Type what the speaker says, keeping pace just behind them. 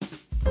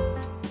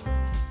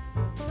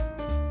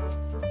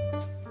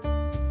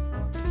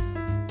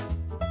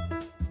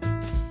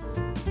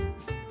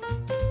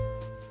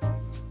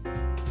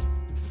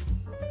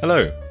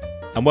Hello,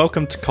 and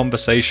welcome to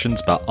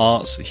Conversations about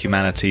Arts,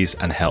 Humanities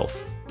and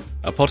Health,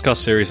 a podcast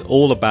series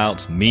all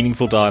about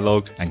meaningful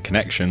dialogue and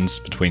connections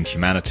between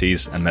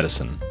humanities and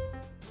medicine.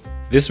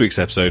 This week's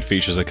episode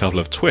features a couple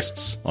of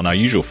twists on our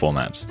usual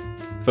format.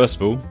 First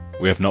of all,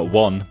 we have not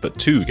one, but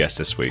two guests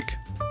this week.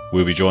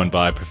 We'll be joined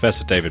by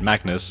Professor David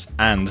Magnus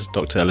and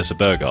Dr. Alyssa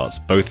Burghardt,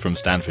 both from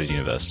Stanford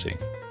University.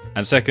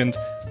 And second,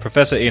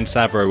 Professor Ian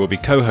Savro will be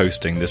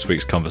co-hosting this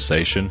week's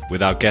conversation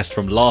with our guest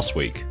from last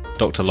week,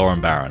 Dr.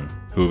 Lauren Barron,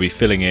 who will be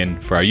filling in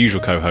for our usual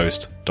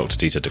co-host, Dr.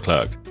 Dieter de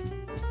Klerk.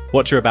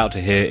 What you're about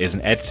to hear is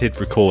an edited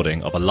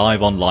recording of a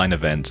live online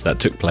event that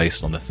took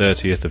place on the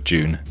 30th of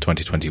June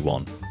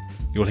 2021.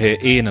 You'll hear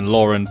Ian and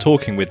Lauren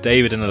talking with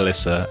David and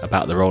Alyssa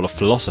about the role of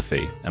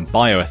philosophy and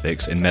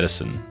bioethics in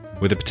medicine,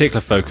 with a particular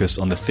focus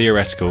on the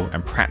theoretical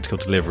and practical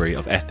delivery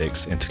of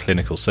ethics into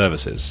clinical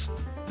services.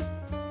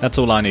 That's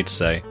all I need to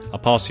say. I'll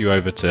pass you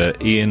over to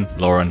Ian,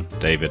 Lauren,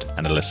 David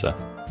and Alyssa.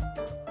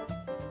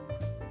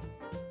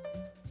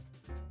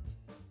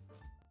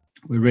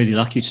 We're really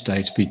lucky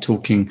today to be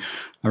talking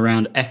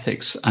around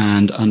ethics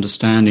and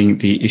understanding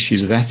the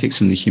issues of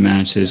ethics in the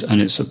humanities,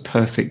 and it's a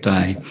perfect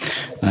day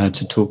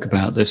to talk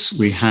about this.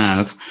 We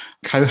have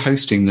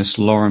co-hosting this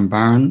Lauren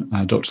Barron.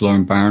 Dr.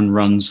 Lauren Barron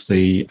runs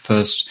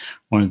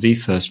one of the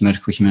first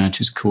medical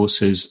humanities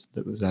courses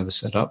that was ever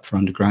set up for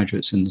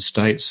undergraduates in the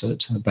States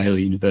at Baylor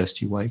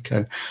University,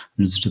 Waco,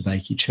 and is a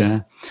DeBakey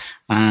Chair.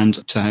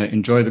 And to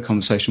enjoy the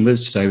conversation with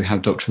us today, we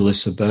have Dr.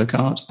 Alyssa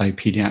Burghardt, a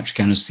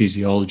pediatric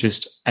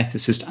anesthesiologist,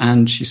 ethicist,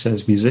 and, she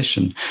says,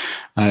 musician,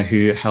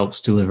 who helps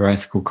deliver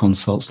ethical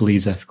consults,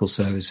 leads ethical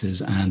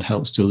services, and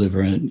helps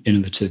deliver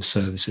innovative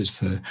services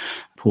for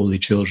poorly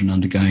children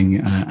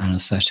undergoing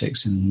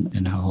anaesthetics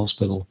in her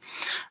hospital.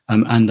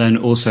 And then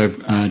also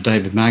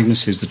David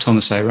Magnus, who's the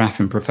Thomas A.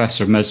 Raffin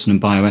Professor of Medicine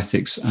and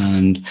Bioethics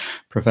and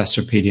Professor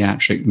of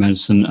Pediatric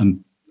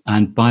Medicine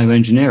and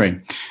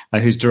Bioengineering,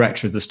 who's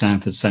Director of the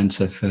Stanford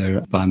Center for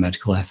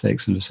Biomedical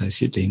Ethics and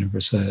Associate Dean of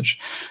Research.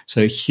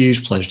 So a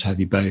huge pleasure to have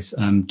you both.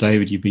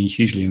 David, you've been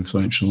hugely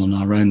influential in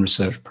our own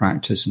research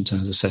practice in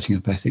terms of setting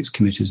up ethics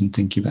committees and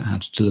thinking about how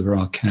to deliver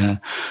our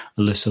care.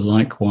 Alyssa,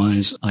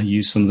 likewise, I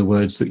use some of the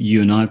words that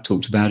you and I have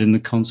talked about in the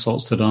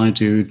consults that I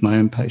do with my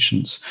own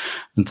patients.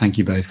 And thank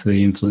you both for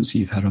the influence that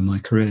you've had on my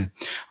career.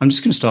 I'm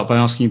just going to start by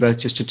asking you both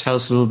just to tell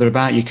us a little bit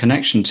about your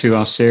connection to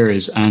our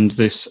series and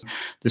this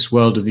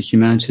world of the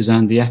humanities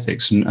and the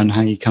ethics and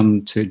how you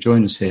come to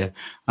join us here.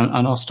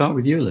 And I'll start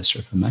with you, Alyssa,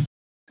 if I may.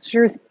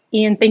 Sure.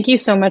 Ian, thank you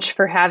so much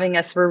for having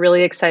us. We're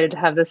really excited to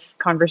have this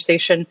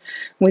conversation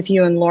with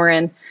you and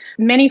Lauren.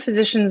 Many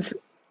physicians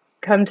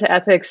come to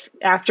ethics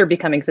after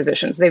becoming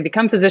physicians. They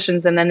become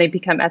physicians and then they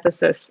become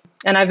ethicists.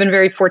 And I've been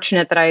very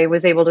fortunate that I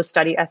was able to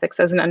study ethics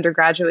as an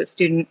undergraduate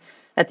student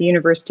at the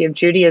University of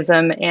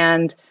Judaism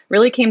and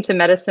really came to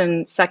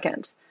medicine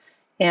second.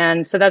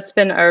 And so that's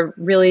been a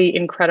really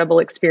incredible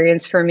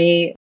experience for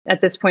me. At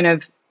this point,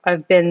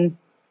 I've been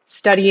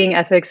studying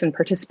ethics and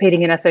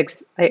participating in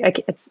ethics.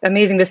 It's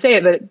amazing to say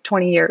it, but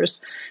 20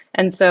 years.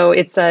 And so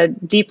it's a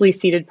deeply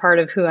seated part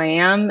of who I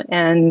am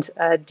and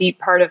a deep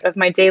part of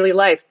my daily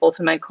life, both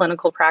in my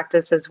clinical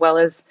practice as well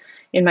as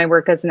in my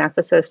work as an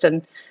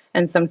ethicist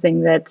and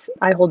something that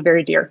I hold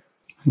very dear.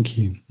 Thank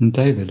you. And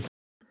David?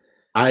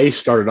 I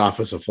started off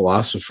as a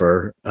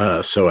philosopher,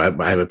 so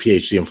I have a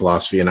PhD in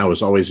philosophy, and I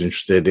was always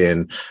interested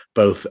in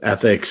both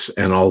ethics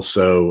and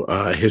also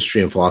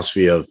history and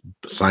philosophy of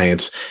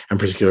science, and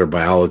particular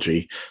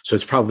biology. So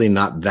it's probably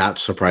not that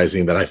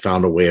surprising that I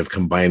found a way of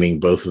combining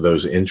both of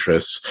those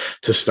interests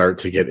to start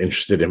to get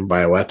interested in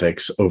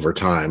bioethics over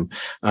time.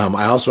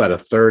 I also had a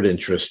third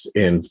interest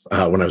in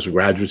when I was a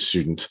graduate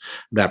student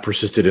that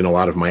persisted in a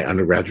lot of my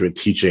undergraduate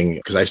teaching,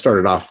 because I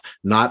started off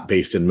not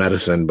based in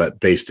medicine, but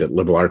based at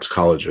liberal arts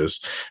colleges.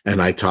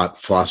 And I taught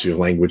philosophy of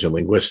language and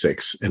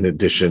linguistics in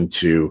addition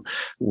to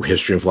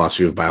history and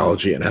philosophy of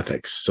biology and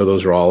ethics. So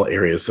those are all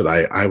areas that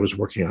I was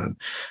working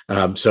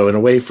on. So in a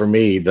way, for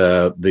me,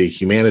 the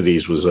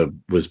humanities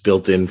was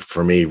built in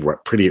for me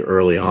pretty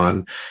early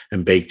on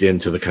and baked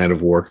into the kind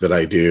of work that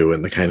I do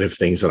and the kind of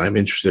things that I'm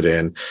interested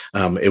in.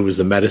 It was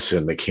the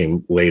medicine that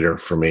came later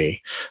for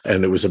me.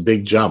 And it was a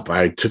big jump.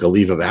 I took a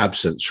leave of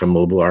absence from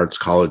liberal arts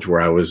college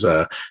where I was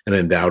an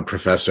endowed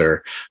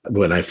professor.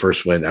 When I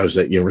first went, I was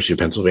at University of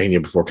Pennsylvania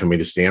before coming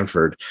to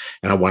Stanford.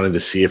 And I wanted to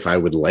see if I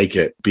would like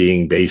it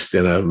being based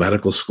in a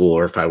medical school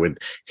or if I would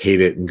hate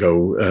it and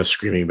go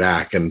screaming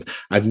back. And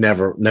I've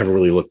never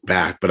really looked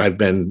back, but I've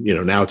been,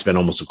 now it's been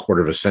almost a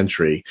quarter of a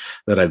century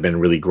that I've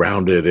been really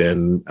grounded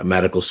in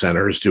medical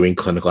centers, doing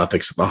clinical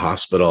ethics at the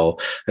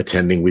hospital,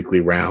 attending weekly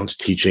rounds,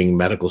 teaching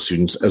medical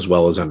students as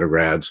well as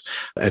undergrads,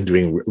 and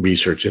doing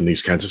research in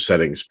these kinds of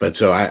settings. But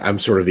so I'm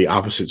sort of the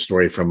opposite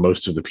story from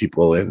most of the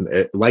people. And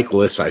like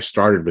Alyssa, I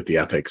started with the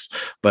ethics,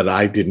 but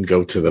I didn't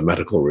go to the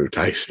medical route.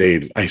 I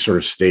sort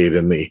of stayed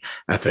in the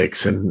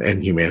ethics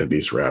and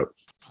humanities route.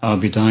 I'll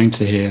be dying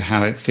to hear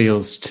how it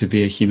feels to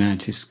be a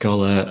humanities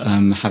scholar,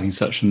 having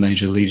such a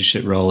major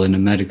leadership role in a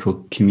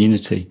medical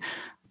community.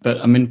 But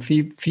I mean, for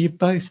you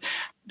both,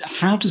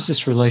 how does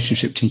this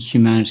relationship between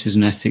humanities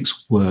and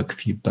ethics work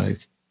for you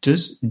both?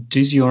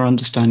 Does your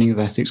understanding of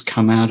ethics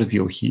come out of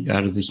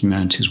the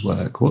humanities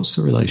work? What's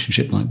the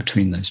relationship like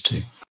between those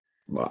two?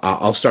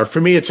 I'll start. For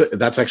me,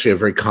 that's actually a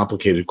very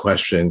complicated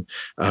question.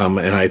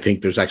 And I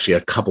think there's actually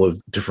a couple of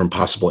different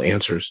possible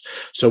answers.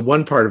 So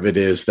one part of it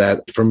is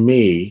that for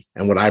me,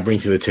 and what I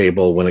bring to the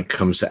table when it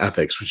comes to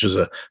ethics, which is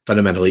a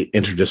fundamentally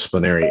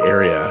interdisciplinary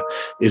area,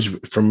 is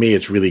for me,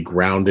 it's really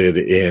grounded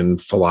in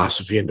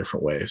philosophy in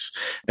different ways.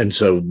 And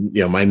so,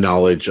 my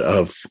knowledge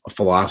of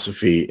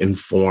philosophy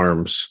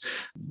informs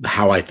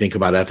how I think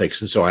about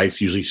ethics. And so I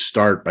usually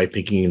start by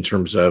thinking in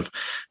terms of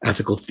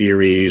ethical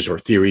theories or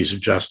theories of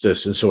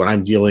justice. And so when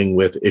I'm dealing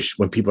with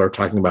when people are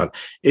talking about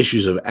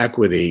issues of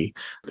equity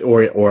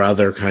or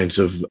other kinds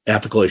of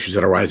ethical issues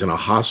that arise in a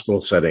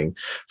hospital setting,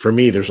 for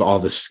me, there's all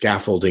this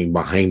scaffolding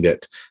behind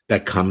it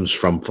that comes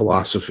from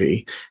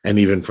philosophy and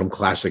even from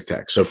classic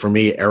texts. So for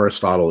me,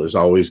 Aristotle is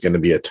always going to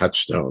be a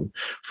touchstone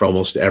for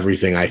almost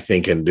everything I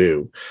think and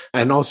do.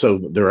 And also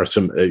there are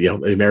some,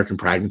 American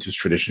pragmatist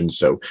traditions,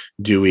 so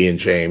Dewey and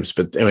James.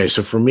 But anyway,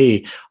 so for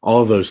me,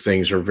 all of those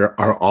things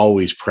are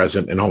always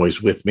present and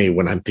always with me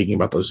when I'm thinking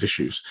about those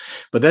issues.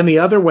 But then the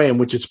other way in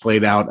which it's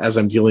played out as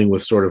I'm dealing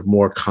with sort of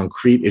more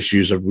concrete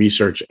issues of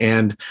research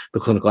and the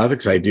clinical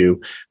ethics I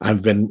do,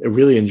 I've been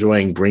really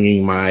enjoying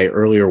bringing my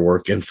earlier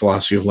work in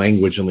philosophy of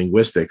language and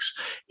linguistics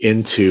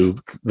into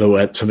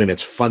something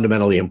that's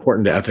fundamentally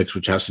important to ethics,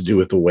 which has to do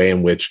with the way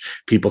in which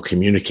people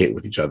communicate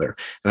with each other.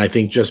 And I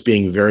think just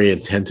being very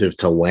attentive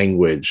to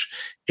language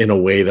in a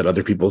way that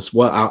other people,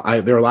 there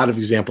are a lot of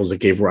examples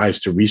that gave rise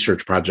to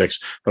research projects,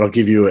 but I'll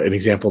give you an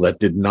example that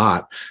did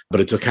not,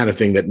 but it's a kind of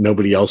thing that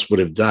nobody else would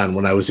have done.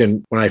 When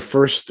I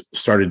first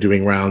started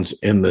doing rounds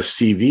in the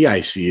CV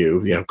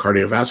ICU,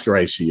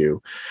 cardiovascular ICU,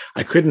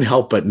 I couldn't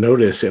help but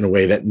notice in a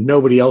way that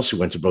nobody else who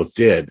went to both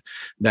did,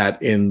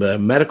 that in the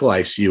medical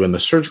ICU and the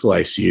surgical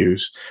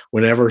ICUs,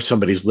 whenever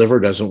somebody's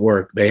liver doesn't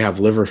work, they have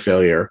liver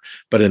failure.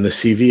 But in the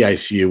CV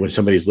ICU, when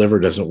somebody's liver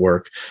doesn't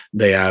work,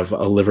 they have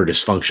a liver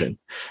dysfunction.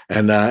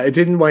 And it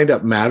didn't wind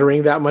up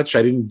mattering that much.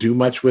 I didn't do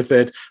much with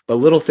it, but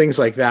little things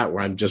like that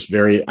where I'm just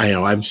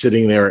I'm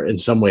sitting there in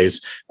some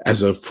ways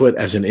as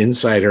an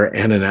insider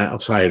and an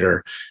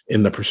outsider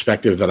in the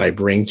perspective that I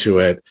bring to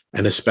it,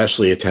 and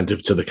especially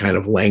attentive to the kind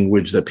of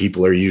language that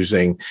people are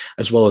using,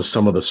 as well as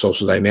some of the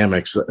social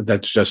dynamics.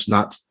 That's just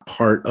not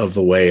part of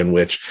the way in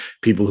which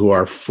people who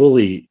are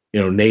fully,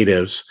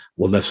 natives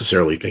will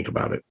necessarily think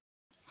about it.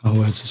 Oh,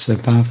 words are so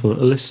powerful.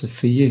 Alyssa,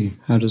 for you,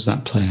 how does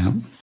that play out?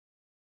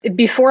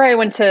 Before I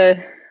went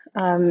to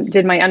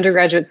did my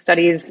undergraduate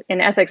studies in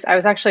ethics, I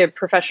was actually a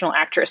professional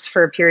actress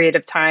for a period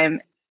of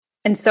time.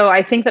 And so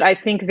I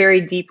think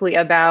very deeply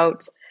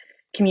about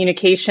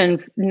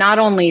communication, not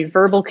only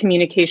verbal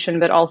communication,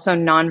 but also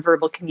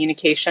nonverbal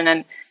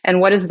communication, and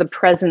what is the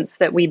presence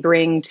that we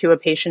bring to a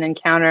patient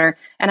encounter.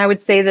 And I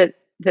would say that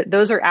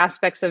those are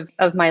aspects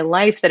of my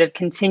life that have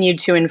continued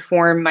to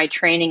inform my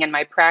training and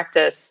my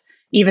practice,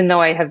 even though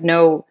I have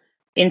no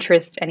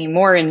interest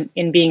anymore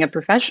in being a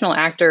professional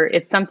actor.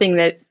 It's something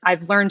that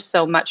I've learned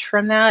so much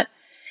from that.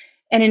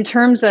 And in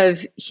terms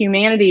of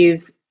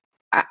humanities,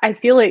 I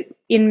feel like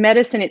in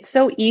medicine, it's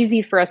so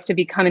easy for us to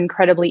become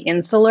incredibly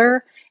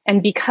insular.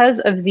 And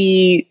because of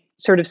the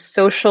sort of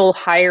social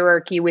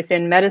hierarchy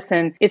within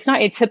medicine, it's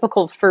not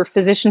atypical for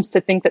physicians to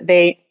think that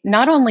they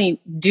not only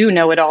do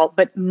know it all,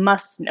 but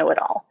must know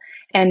it all,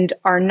 and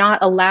are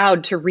not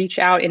allowed to reach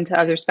out into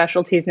other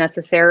specialties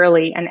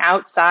necessarily and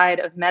outside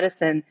of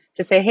medicine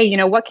to say, hey,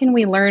 what can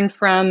we learn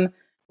from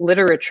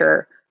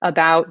literature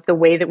about the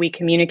way that we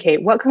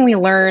communicate? What can we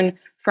learn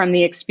from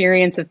the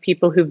experience of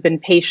people who've been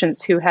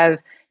patients who have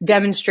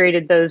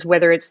demonstrated those,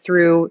 whether it's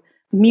through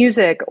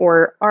music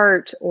or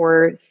art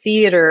or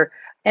theater,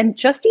 and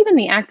just even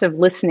the act of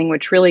listening,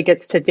 which really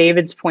gets to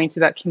David's points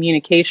about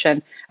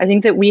communication. I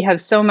think that we have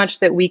so much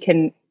that we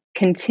can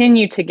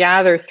continue to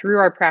gather through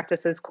our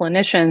practice as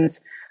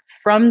clinicians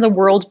from the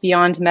world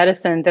beyond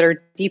medicine that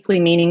are deeply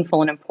meaningful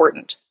and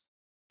important.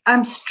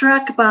 I'm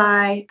struck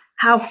by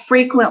how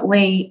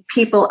frequently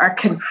people are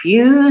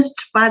confused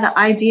by the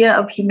idea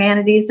of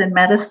humanities and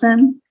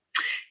medicine.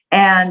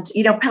 And,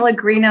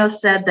 Pellegrino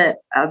said that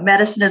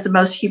medicine is the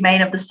most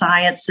humane of the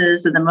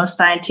sciences and the most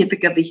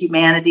scientific of the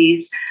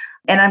humanities.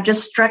 And I'm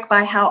just struck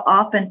by how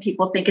often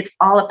people think it's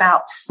all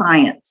about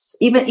science,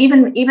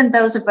 even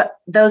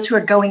those who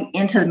are going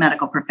into the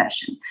medical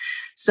profession.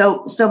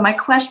 So my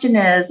question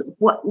is,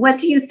 what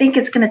do you think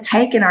it's going to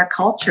take in our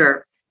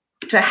culture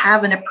to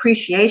have an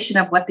appreciation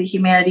of what the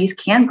humanities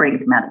can bring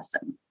to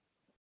medicine?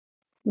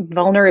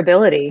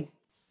 Vulnerability.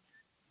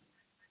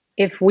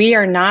 If we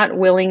are not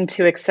willing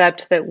to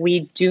accept that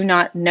we do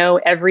not know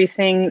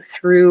everything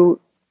through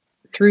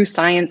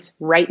science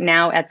right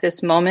now at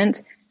this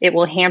moment, it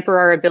will hamper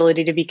our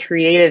ability to be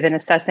creative in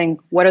assessing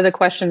what are the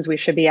questions we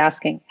should be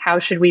asking, how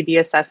should we be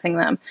assessing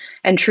them.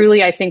 And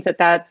truly, I think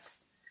that's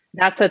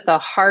at the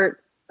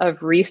heart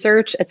of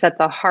research. It's at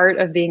the heart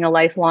of being a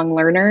lifelong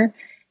learner.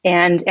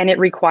 And it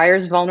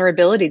requires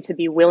vulnerability to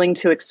be willing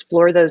to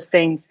explore those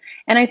things.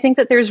 And I think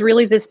that there's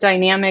really this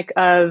dynamic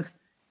of,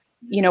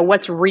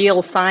 what's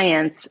real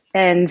science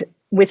and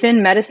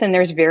within medicine,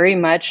 there's very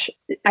much,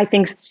 I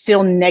think,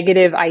 still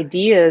negative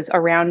ideas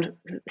around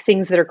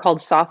things that are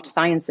called soft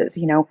sciences,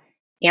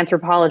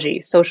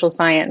 anthropology, social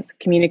science,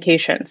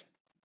 communications,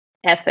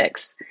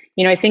 ethics.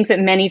 I think that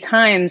many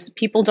times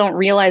people don't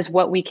realize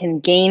what we can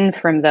gain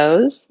from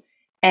those.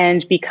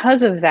 And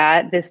because of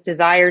that, this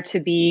desire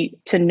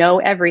to know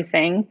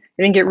everything,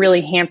 I think it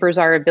really hampers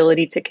our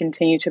ability to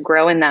continue to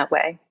grow in that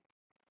way.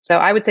 So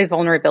I would say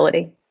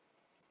vulnerability.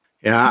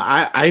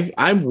 Yeah,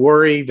 I'm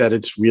worried that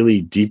it's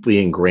really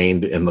deeply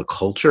ingrained in the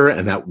culture,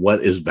 and that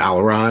what is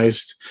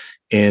valorized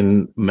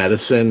in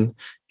medicine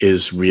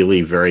is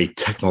really very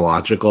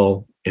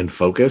technological in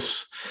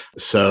focus.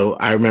 So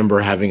I remember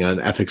having an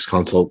ethics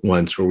consult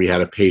once where we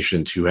had a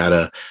patient who had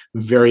a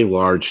very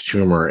large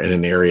tumor in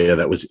an area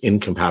that was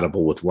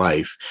incompatible with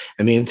life.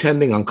 And the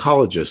attending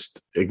oncologist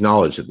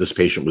acknowledged that this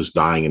patient was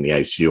dying in the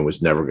ICU and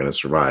was never going to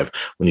survive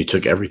when you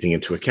took everything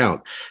into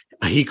account.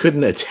 He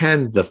couldn't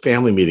attend the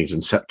family meetings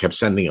and kept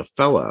sending a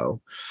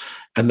fellow.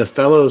 And the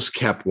fellows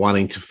kept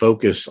wanting to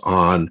focus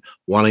on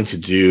wanting to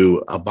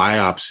do a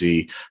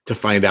biopsy to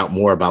find out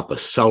more about the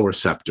cell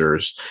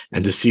receptors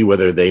and to see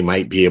whether they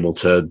might be able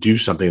to do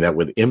something that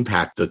would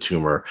impact the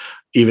tumor,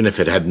 even if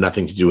it had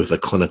nothing to do with a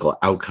clinical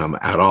outcome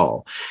at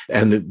all.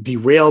 And it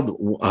derailed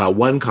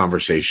one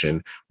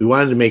conversation. We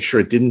wanted to make sure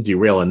it didn't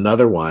derail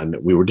another one.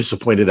 We were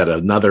disappointed that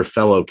another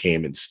fellow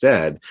came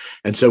instead.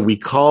 And so we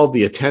called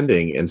the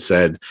attending and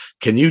said,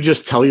 can you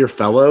just tell your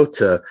fellow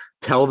to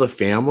tell the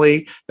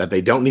family that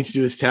they don't need to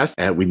do this test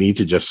and we need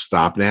to just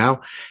stop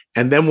now?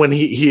 And then when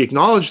he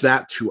acknowledged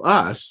that to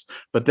us,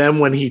 but then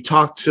when he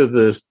talked to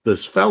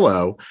this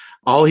fellow,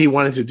 all he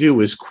wanted to do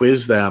was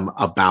quiz them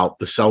about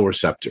the cell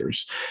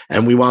receptors.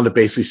 And we wound up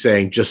basically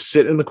saying, just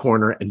sit in the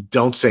corner and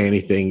don't say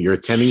anything. Your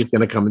attending is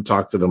going to come and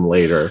talk to them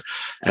later.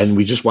 And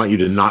we just want you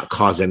to not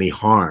cause any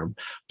harm.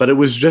 But it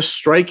was just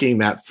striking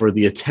that for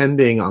the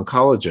attending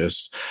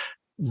oncologists,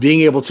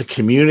 being able to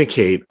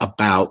communicate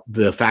about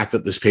the fact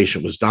that this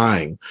patient was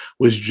dying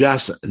was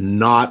just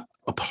not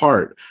a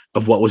part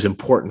of what was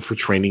important for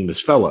training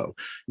this fellow.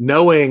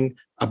 Knowing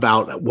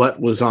about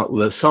what was on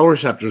the cell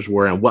receptors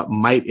were and what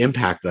might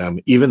impact them,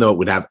 even though it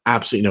would have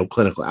absolutely no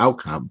clinical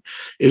outcome,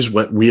 is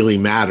what really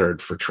mattered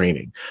for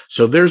training.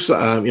 So there's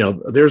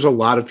a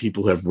lot of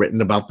people who have written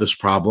about this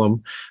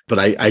problem, but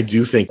I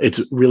do think it's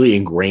really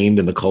ingrained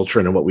in the culture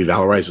and in what we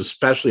valorize,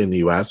 especially in the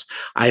US.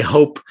 I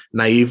hope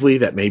naively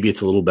that maybe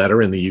it's a little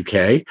better in the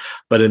UK,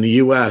 but in the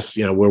US,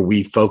 where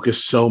we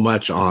focus so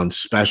much on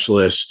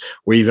specialists,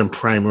 where even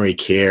primary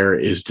care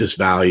is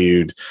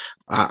disvalued,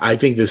 I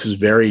think this is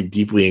very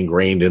deeply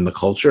ingrained in the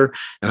culture,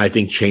 and I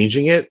think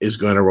changing it is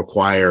going to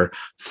require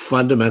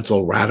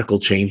fundamental radical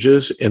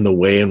changes in the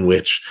way in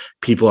which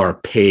people are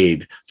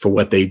paid for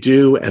what they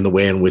do and the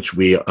way in which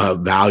we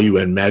value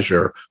and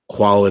measure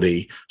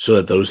quality, so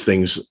that those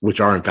things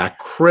which are in fact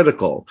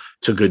critical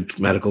to good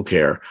medical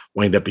care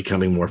wind up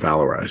becoming more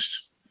valorized.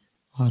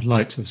 I'd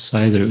like to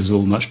say that it was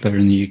all much better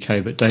in the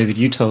UK, but David,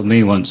 you told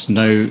me once,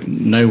 no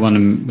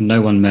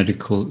one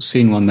medical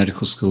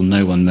school,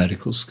 no one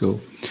medical school.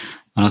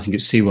 And I think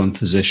it's C1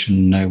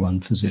 physician, no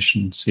one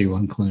physician,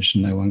 C1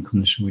 clinician, no one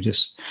clinician. We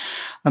just,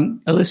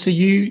 Alyssa,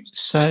 you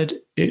said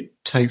it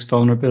takes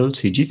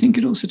vulnerability. Do you think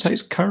it also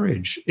takes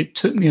courage? It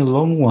took me a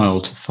long while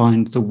to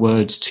find the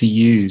words to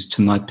use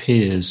to my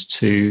peers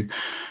to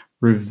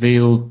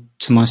reveal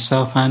to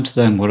myself and to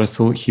them what I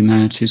thought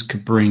humanities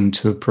could bring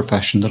to a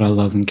profession that I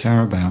love and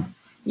care about.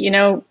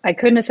 I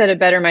couldn't have said it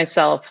better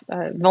myself.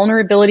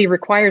 Vulnerability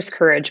requires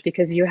courage,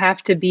 because you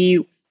have to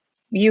be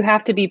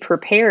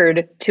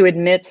prepared to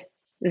admit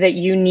that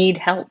you need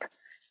help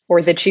or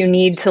that you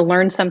need to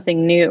learn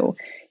something new.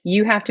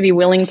 You have to be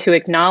willing to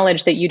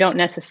acknowledge that you don't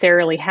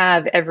necessarily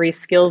have every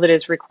skill that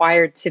is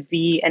required to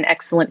be an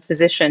excellent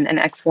physician, an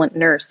excellent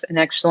nurse, an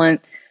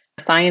excellent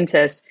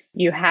scientist.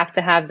 You have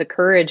to have the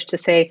courage to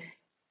say,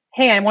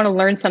 hey, I want to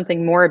learn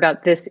something more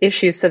about this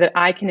issue so that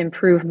I can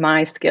improve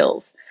my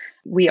skills.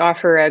 We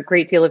offer a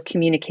great deal of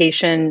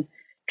communication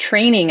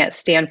training at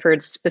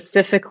Stanford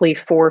specifically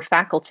for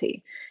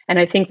faculty. And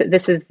I think that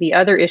this is the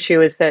other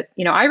issue, is that,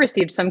 I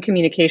received some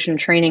communication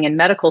training in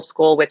medical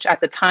school, which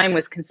at the time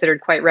was considered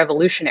quite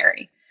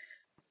revolutionary.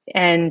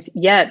 And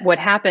yet what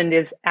happened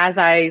is, as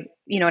and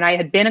I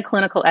had been a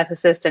clinical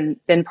ethicist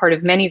and been part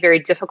of many very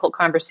difficult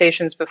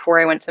conversations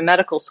before I went to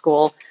medical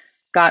school,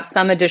 got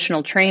some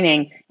additional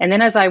training. And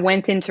then as I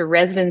went into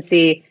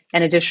residency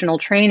and additional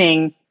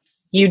training,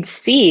 you'd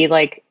see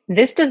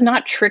this does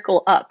not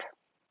trickle up.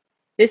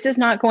 This is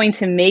not going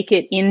to make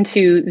it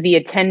into the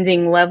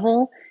attending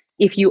level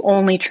if you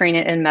only train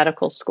it in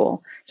medical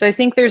school. So I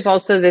think there's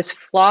also this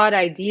flawed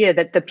idea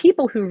that the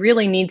people who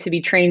really need to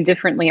be trained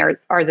differently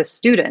are the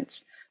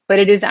students. But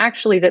it is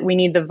actually that we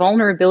need the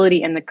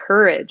vulnerability and the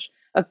courage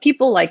of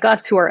people like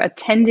us who are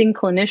attending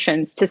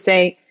clinicians to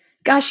say,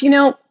 gosh, I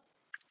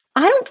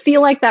don't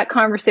feel like that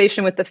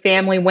conversation with the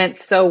family went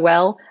so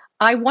well.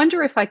 I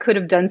wonder if I could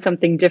have done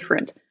something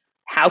different.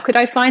 How could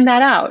I find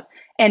that out?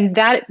 And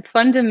that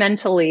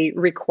fundamentally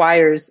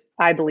requires,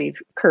 I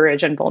believe,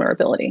 courage and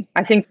vulnerability.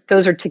 I think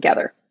those are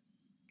together.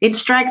 It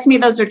strikes me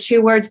those are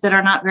two words that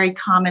are not very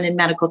common in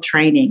medical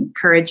training,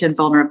 courage and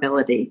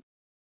vulnerability.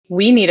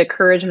 We need a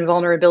courage and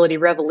vulnerability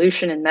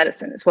revolution in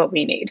medicine is what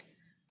we need.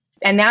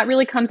 And that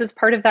really comes as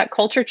part of that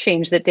culture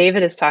change that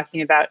David is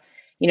talking about.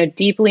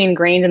 Deeply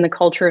ingrained in the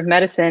culture of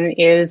medicine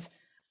is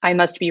I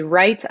must be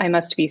right, I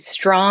must be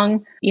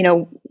strong.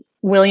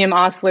 William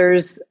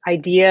Osler's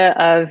idea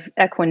of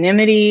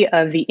equanimity,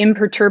 of the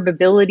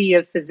imperturbability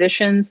of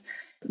physicians,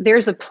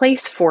 there's a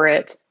place for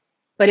it,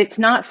 but it's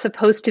not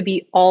supposed to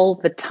be all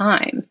the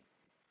time.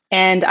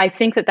 And I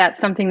think that that's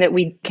something that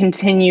we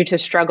continue to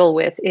struggle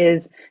with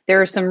is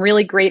there are some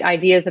really great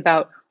ideas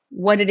about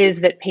what it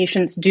is that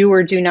patients do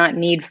or do not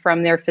need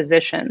from their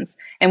physicians.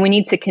 And we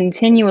need to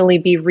continually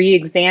be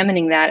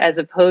re-examining that as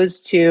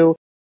opposed to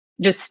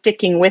just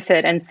sticking with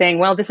it and saying,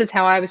 well, this is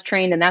how I was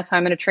trained and that's how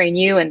I'm going to train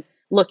you. And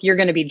look, you're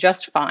going to be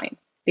just fine,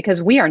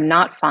 because we are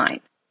not fine.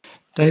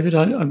 David,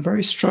 I'm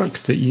very struck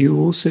that you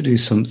also do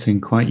something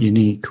quite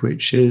unique,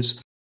 which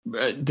is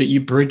that you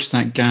bridge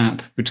that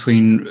gap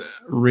between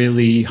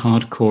really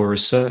hardcore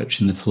research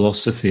in the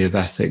philosophy of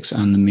ethics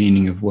and the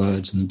meaning of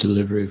words and the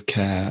delivery of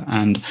care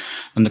and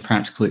the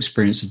practical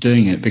experience of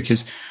doing it.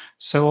 Because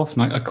so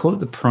often I call it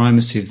the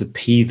primacy of the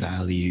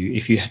p-value.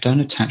 If you don't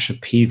attach a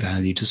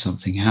p-value to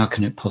something, how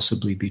can it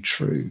possibly be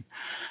true?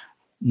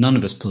 None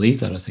of us believe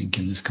that, I think,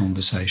 in this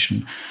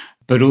conversation.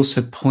 But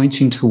also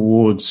pointing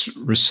towards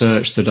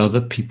research that other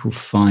people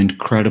find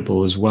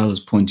credible, as well as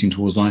pointing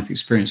towards life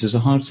experience, is a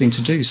hard thing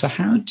to do. So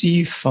how do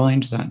you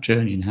find that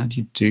journey and how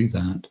do you do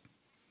that?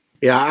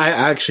 Yeah, I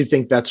actually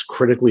think that's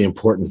critically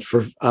important.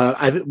 One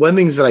of the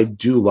things that I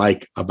do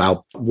like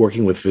about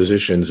working with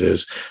physicians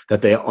is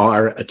that they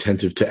are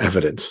attentive to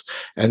evidence.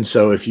 And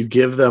so if you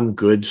give them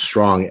good,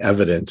 strong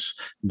evidence,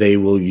 they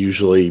will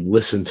usually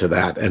listen to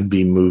that and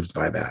be moved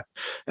by that.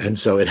 And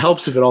so it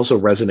helps if it also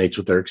resonates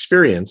with their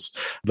experience.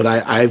 But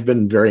I've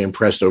been very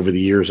impressed over the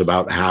years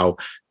about how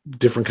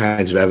different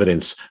kinds of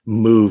evidence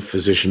move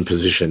physician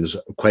positions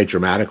quite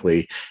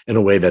dramatically in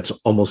a way that's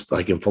almost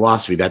like in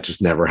philosophy. That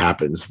just never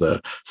happens.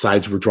 The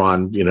sides were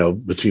drawn,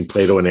 between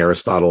Plato and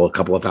Aristotle a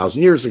couple of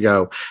thousand years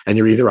ago, and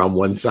you're either on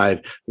one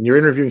side. When you're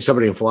interviewing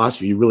somebody in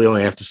philosophy, you really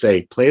only have to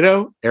say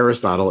Plato,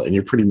 Aristotle, and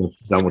you're pretty much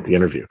done with the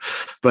interview.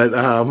 But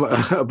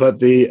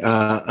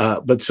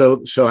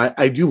so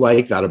I do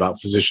like that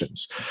about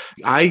physicians.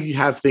 I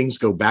have things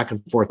go back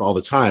and forth all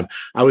the time.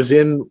 I was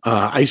in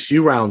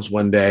ICU rounds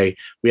one day.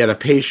 We had a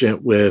patient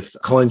with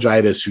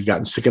cholangitis who'd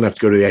gotten sick enough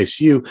to go to the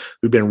ICU,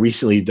 who'd been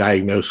recently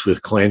diagnosed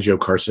with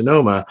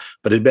cholangiocarcinoma,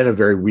 but had been a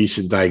very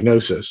recent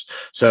diagnosis.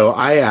 So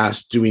I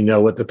asked, do we know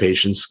what the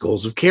patient's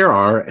goals of care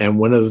are? And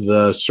one of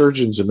the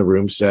surgeons in the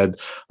room said,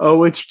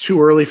 oh, it's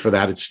too early for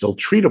that. It's still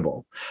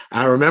treatable.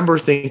 I remember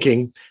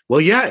thinking,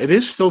 well, yeah, it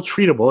is still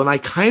treatable. And I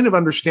kind of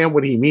understand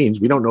what he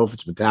means. We don't know if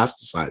it's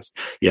metastasized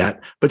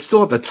yet, but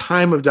still at the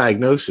time of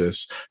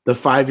diagnosis, the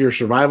 5-year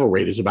survival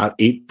rate is about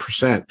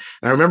 8%. And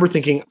I remember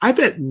thinking, I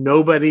bet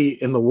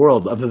nobody in the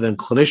world other than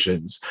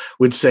clinicians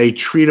would say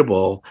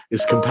treatable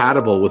is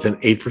compatible with an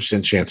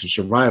 8% chance of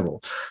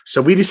survival. So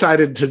we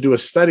decided to do a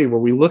study where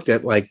we looked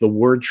at like the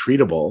word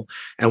treatable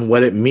and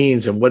what it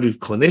means and what do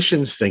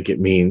clinicians think it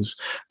means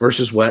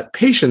versus what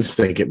patients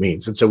think it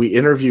means. And so we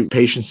interviewed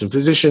patients and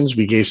physicians,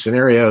 we gave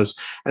scenarios,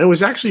 and it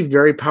was actually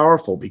very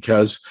powerful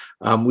because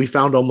we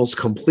found almost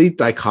complete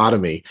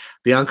dichotomy.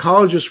 The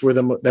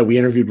oncologists that we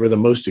interviewed were the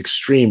most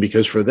extreme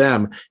because for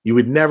them, you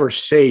would never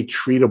say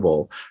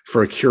treatable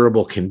for a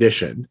curable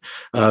condition.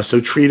 So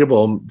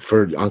treatable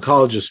for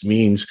oncologists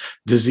means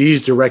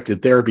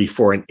disease-directed therapy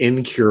for an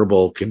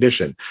incurable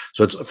condition.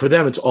 So for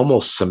them, it's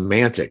almost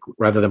semantic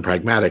rather than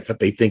pragmatic, that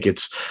they think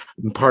it's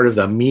part of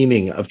the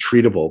meaning of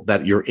treatable,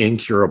 that you're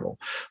incurable.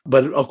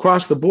 But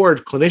across the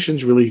board,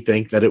 clinicians really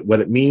think that what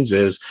it means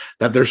is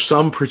that there's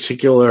some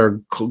particular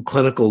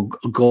clinical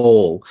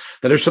goal,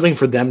 that there's something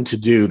for them to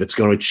do that's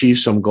going to achieve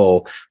some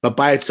goal, but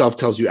by itself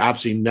tells you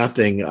absolutely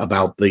nothing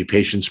about the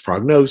patient's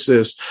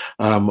prognosis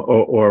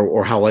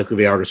or how likely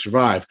they are to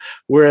survive.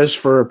 Whereas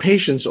for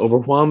patients,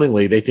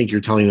 overwhelmingly, they think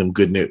you're telling them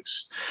good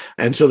news.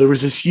 And so there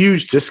was this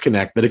huge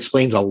disconnect that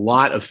explains a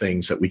lot of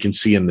things that we can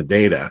see in the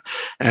data.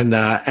 And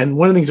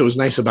one of the things that was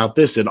nice about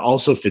this, it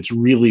also fits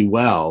really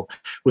well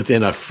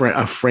within a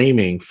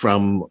framing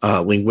from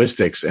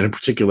linguistics and in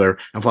particular,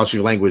 and philosophy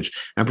of language,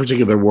 and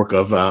particular work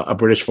of a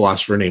British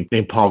philosopher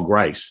named Paul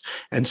Grice.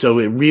 And so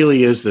it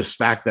really is this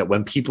fact that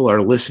when people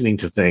are listening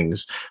to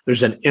things,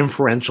 there's an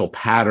inferential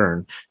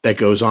pattern that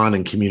goes on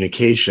in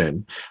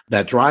communication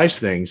that drives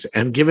things.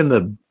 And given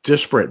the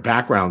disparate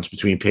backgrounds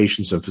between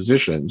patients and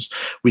physicians,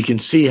 we can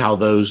see how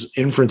those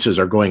inferences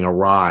are going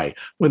awry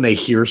when they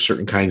hear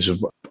certain kinds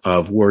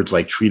of words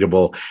like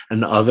treatable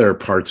and other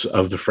parts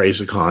of the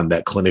phrasicon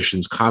that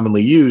clinicians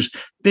commonly use,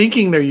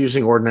 thinking they're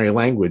using ordinary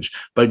language,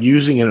 but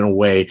using it in a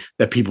way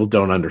that people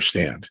don't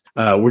understand.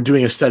 We're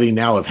doing a study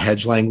now of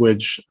hedge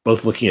language,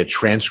 both looking at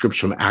transcripts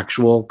from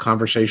actual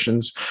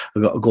conversations,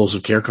 goals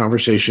of care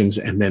conversations,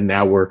 and then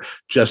now we're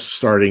just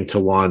starting to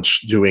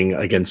launch doing,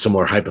 again,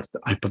 similar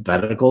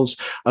hypotheticals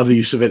of the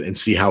use of it and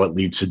see how it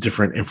leads to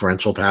different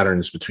inferential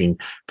patterns between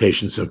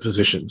patients and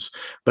physicians.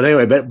 But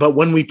anyway, but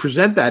when we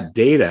present that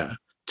data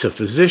to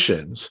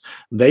physicians,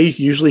 they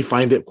usually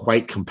find it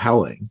quite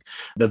compelling.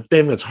 The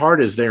thing that's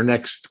hard is their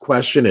next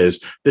question is,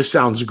 this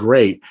sounds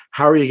great.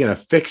 How are you going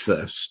to fix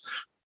this?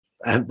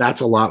 And that's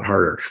a lot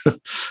harder.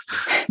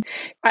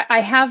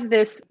 I have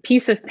this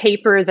piece of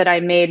paper that I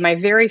made my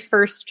very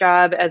first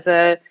job as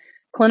a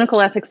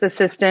clinical ethics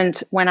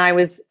assistant when I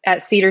was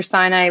at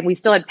Cedars-Sinai. We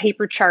still had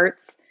paper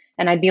charts,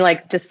 and I'd be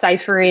like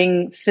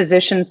deciphering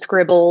physician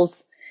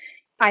scribbles.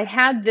 I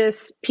had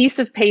this piece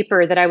of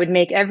paper that I would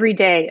make every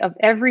day of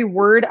every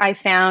word I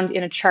found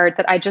in a chart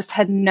that I just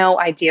had no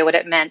idea what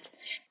it meant.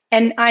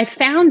 And I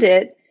found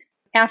it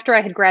after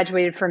I had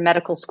graduated from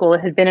medical school.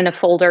 It had been in a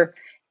folder.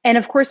 And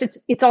of course,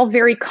 it's all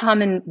very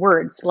common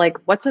words, like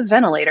what's a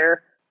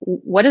ventilator?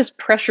 What does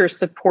pressure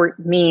support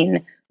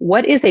mean?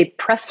 What is a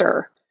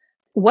pressor?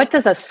 What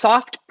does a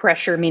soft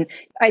pressure mean?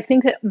 I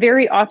think that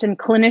very often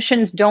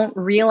clinicians don't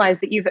realize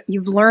that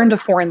you've learned a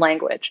foreign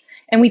language.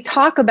 And we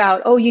talk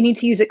about, oh, you need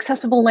to use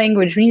accessible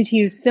language. We need to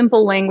use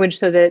simple language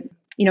so that,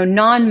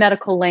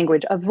 non-medical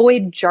language,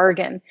 avoid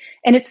jargon.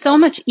 And it's so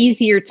much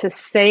easier to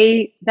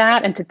say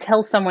that and to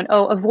tell someone,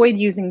 oh, avoid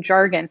using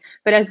jargon.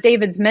 But as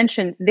David's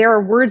mentioned, there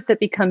are words that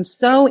become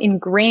so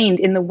ingrained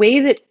in the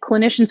way that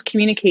clinicians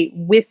communicate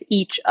with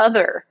each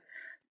other,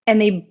 and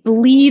they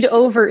bleed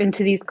over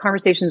into these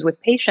conversations with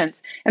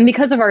patients. And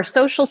because of our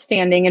social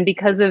standing and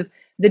because of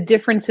the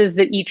differences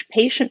that each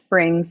patient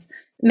brings,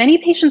 many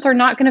patients are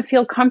not going to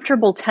feel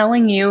comfortable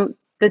telling you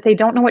that they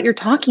don't know what you're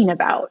talking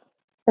about,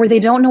 or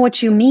they don't know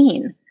what you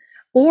mean,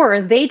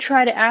 or they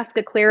try to ask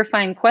a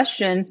clarifying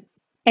question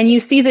and you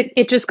see that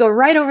it just go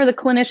right over the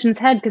clinician's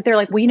head because they're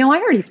like, well, I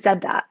already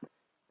said that.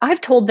 I've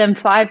told them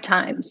 5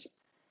 times.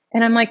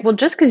 And I'm like, well,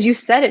 just because you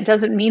said it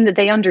doesn't mean that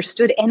they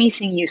understood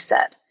anything you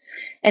said.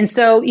 And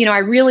so, I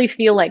really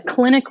feel like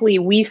clinically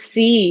we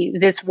see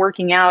this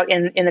working out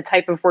in the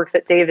type of work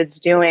that David's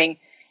doing.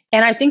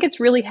 And I think it's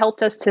really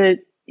helped us to,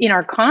 in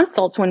our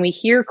consults, when we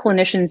hear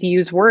clinicians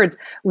use words,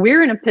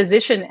 we're in a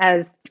position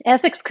as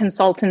ethics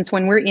consultants,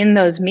 when we're in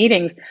those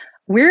meetings,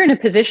 we're in a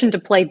position to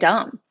play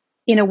dumb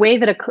in a way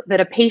that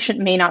a patient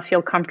may not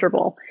feel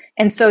comfortable.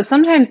 And so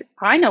sometimes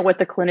I know what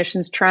the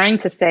clinician's trying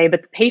to say,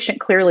 but the patient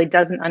clearly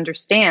doesn't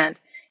understand.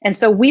 And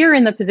so we're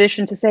in the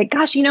position to say,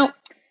 gosh,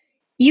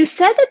 you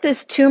said that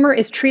this tumor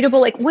is treatable.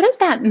 Like, what does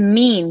that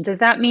mean? Does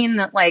that mean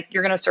that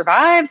you're going to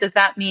survive? Does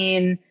that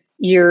mean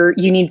you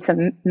need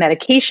some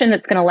medication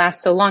that's going to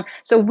last so long?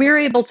 So we're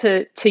able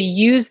to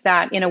use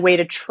that in a way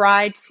to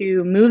try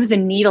to move the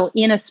needle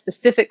in a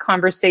specific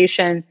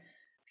conversation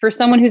for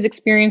someone who's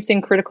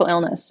experiencing critical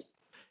illness.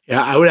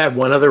 Yeah, I would add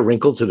one other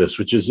wrinkle to this,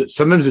 which is that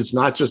sometimes it's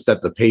not just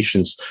that the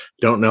patients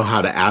don't know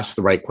how to ask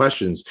the right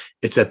questions.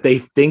 It's that they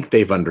think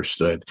they've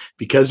understood.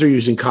 Because they're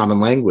using common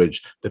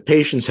language, the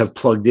patients have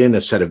plugged in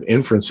a set of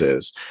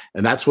inferences.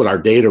 And that's what our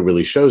data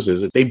really shows,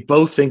 is that they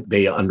both think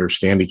they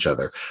understand each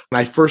other.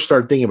 When I first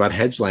started thinking about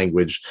hedge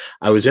language,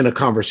 I was in a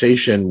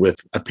conversation with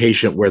a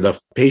patient where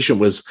the patient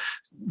was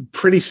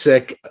pretty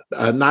sick,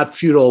 not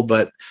futile,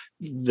 but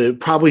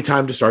probably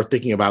time to start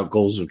thinking about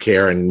goals of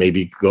care and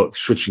maybe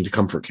switching to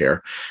comfort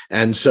care.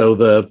 And so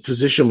the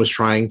attending was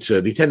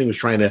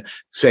trying to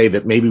say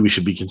that maybe we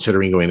should be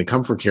considering going to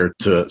comfort care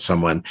to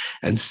someone,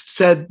 and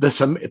said the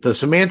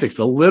semantics,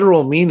 the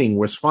literal meaning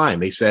was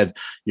fine. They said,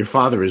 your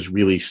father is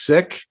really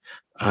sick.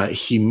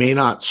 He may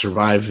not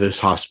survive this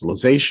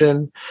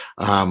hospitalization.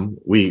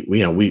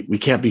 We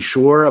can't be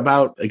sure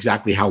about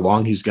exactly how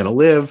long he's going to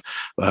live.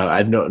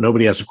 I know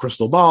nobody has a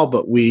crystal ball,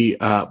 but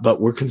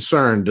we're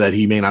concerned that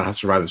he may not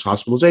survive this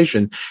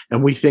hospitalization.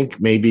 And we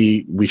think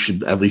maybe we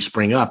should at least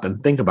bring up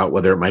and think about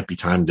whether it might be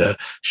time to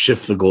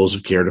shift the goals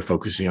of care to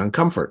focusing on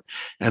comfort.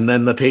 And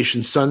then the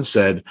patient's son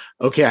said,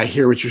 okay, I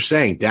hear what you're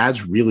saying.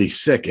 Dad's really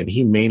sick and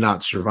he may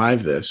not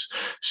survive this.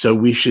 So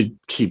we should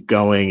keep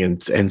going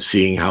and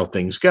seeing how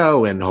things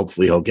go. And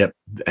hopefully he'll get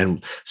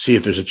and see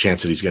if there's a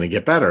chance that he's going to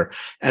get better.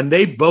 And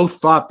they both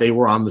thought they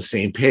were on the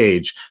same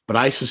page, but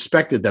I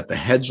suspected that the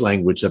hedge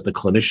language that the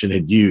clinician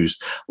had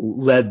used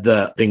led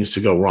the things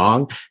to go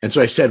wrong. And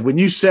so I said, when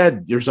you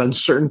said there's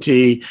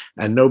uncertainty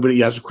and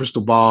nobody has a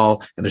crystal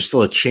ball and there's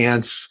still a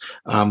chance,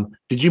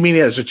 did you mean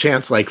it as a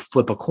chance like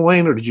flip a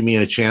coin, or did you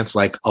mean a chance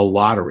like a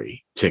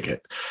lottery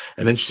ticket?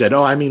 And then she said,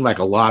 oh, I mean like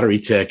a lottery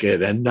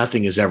ticket, and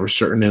nothing is ever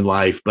certain in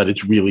life, but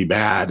it's really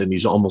bad and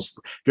he's almost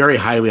very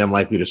highly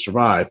unlikely to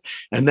survive.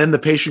 And then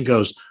the patient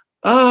goes,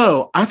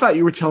 oh, I thought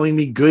you were telling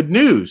me good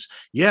news.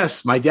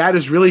 Yes, my dad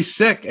is really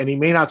sick and he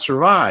may not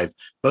survive,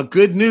 but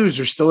good news,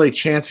 there's still a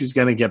chance he's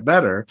going to get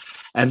better.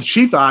 And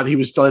she thought he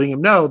was letting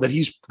him know that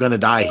he's going to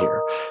die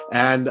here.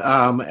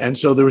 And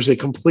so there was a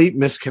complete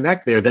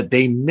misconnect there that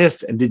they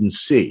missed and didn't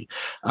see.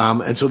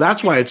 And so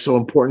that's why it's so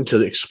important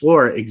to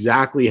explore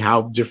exactly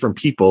how different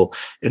people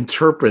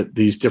interpret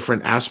these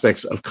different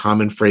aspects of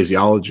common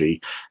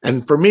phraseology.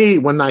 And for me,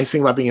 one nice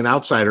thing about being an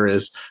outsider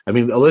is,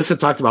 Alyssa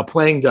talked about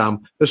playing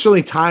dumb. There's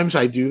certainly times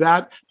I do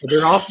that, but there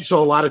are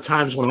also a lot of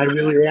times when I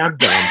really am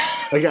dumb.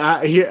 Like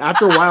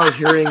after a while,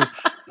 hearing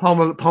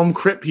palm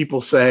crit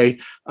people say,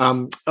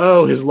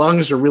 oh, his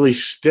lungs are really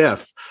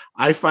stiff.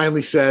 I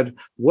finally said,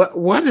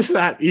 what does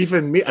that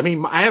even mean? I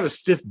mean, I have a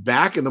stiff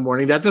back in the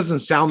morning. That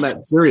doesn't sound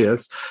that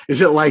serious.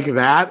 Is it like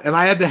that? And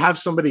I had to have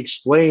somebody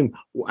explain.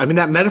 I mean,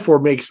 that metaphor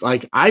makes I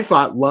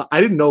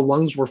didn't know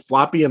lungs were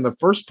floppy in the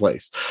first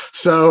place.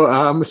 So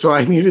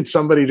I needed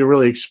somebody to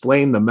really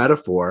explain the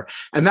metaphor.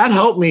 And that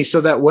helped me so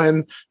that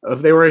when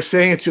they were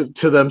saying it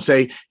to them,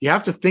 say, you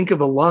have to think of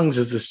the lungs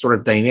as this sort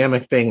of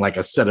dynamic thing, like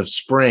a set of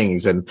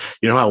springs. And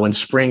you know how when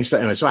springs,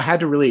 anyway, so I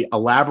had to really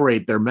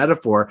elaborate their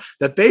metaphor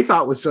that they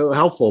thought was so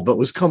helpful, but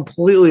was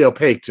completely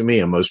opaque to me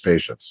and most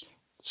patients.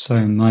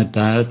 So my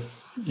dad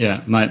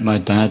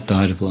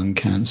died of lung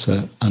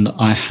cancer, and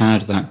I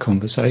had that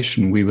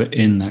conversation. We were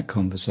in that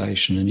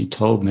conversation, and he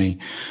told me,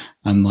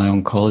 and my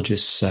oncologist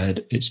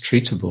said it's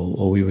treatable,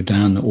 or we were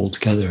down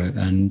altogether.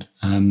 And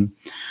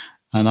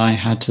I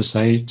had to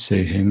say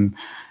to him,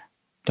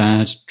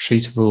 Dad,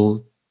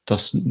 treatable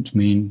doesn't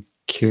mean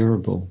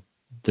curable.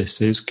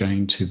 This is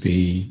going to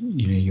be,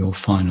 your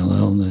final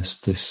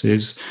illness. This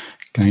is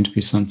going to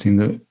be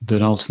something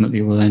that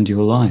ultimately will end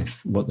your life.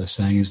 What they're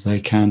saying is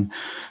they can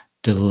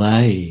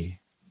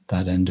delay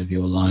that end of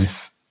your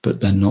life,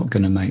 but they're not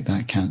going to make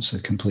that cancer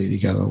completely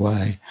go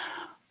away.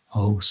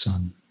 Oh,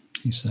 son,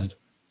 he said.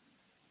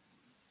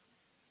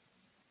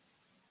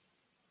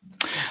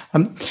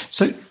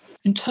 So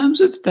in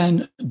terms of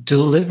then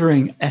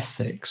delivering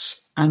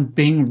ethics and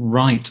being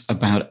right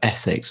about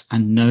ethics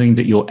and knowing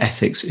that your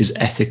ethics is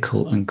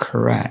ethical and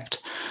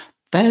correct,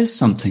 there's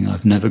something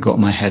I've never got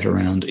my head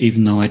around,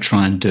 even though I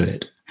try and do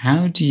it.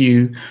 How do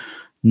you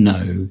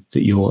know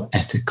that you're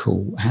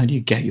ethical? How do you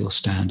get your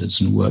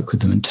standards and work with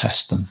them and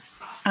test them?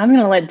 I'm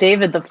going to let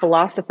David, the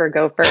philosopher,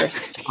 go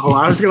first. Oh,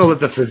 I was going to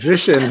let the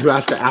physician who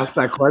has to ask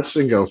that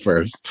question go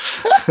first.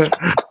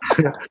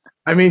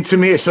 I mean, to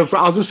me,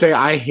 I'll just say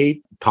I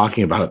hate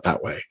talking about it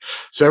that way.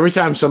 So every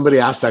time somebody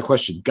asks that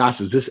question, gosh,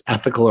 is this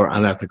ethical or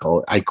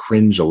unethical? I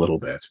cringe a little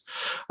bit,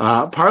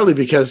 partly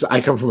because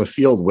I come from a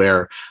field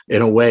where,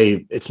 in a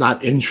way, it's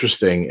not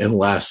interesting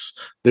unless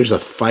there's a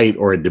fight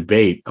or a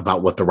debate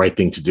about what the right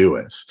thing to do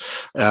is.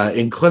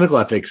 In clinical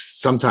ethics,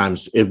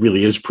 sometimes it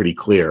really is pretty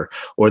clear,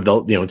 or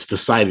it's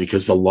decided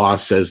because the law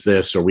says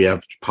this, or we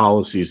have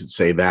policies that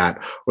say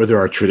that, or there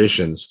are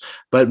traditions.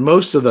 But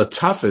most of the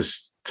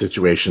toughest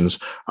situations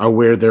are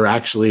where there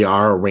actually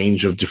are a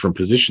range of different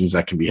positions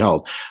that can be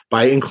held.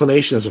 By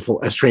inclination,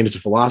 as trained as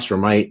a philosopher,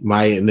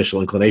 my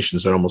initial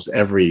inclinations in almost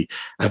every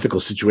ethical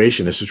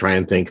situation is to try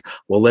and think,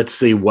 well, let's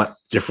see what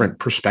different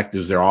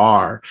perspectives there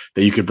are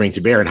that you could bring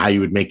to bear and how you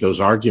would make those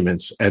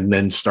arguments, and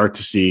then start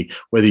to see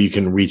whether you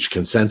can reach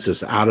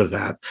consensus out of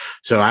that.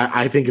 So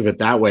I think of it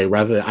that way,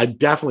 rather than, I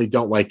definitely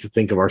don't like to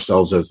think of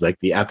ourselves as like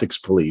the ethics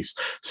police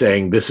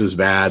saying this is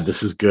bad,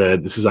 this is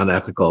good, this is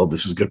unethical,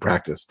 this is good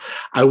practice.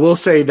 I will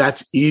say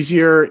that's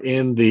easier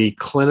in the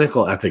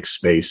clinical ethics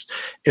space.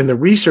 In the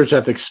research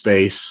ethics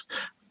space,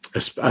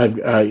 I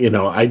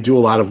do a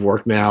lot of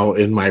work now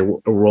in my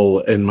role,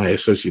 in my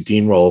associate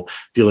dean role,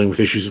 dealing with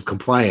issues of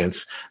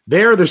compliance.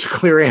 There's a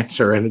clear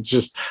answer, and it's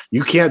just,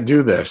 you can't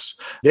do this.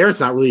 There, it's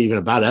not really even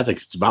about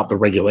ethics. It's about the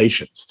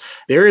regulations.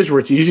 The areas where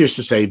it's easiest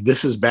to say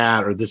this is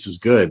bad or this is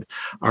good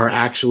are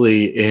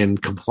actually in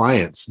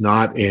compliance,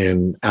 not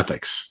in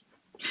ethics.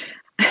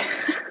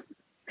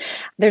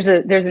 There's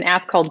an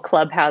app called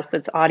Clubhouse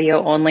that's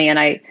audio only, and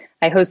I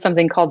host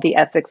something called the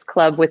Ethics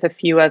Club with a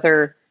few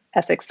other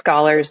ethics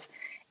scholars.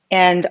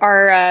 And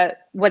our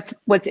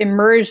what's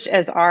emerged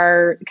as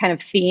our kind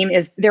of theme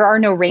is there are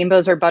no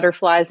rainbows or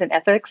butterflies in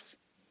ethics.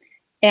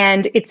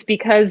 And it's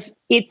because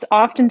it's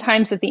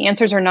oftentimes that the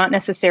answers are not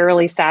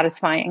necessarily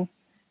satisfying.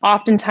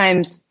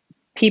 Oftentimes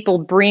people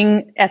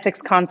bring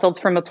ethics consults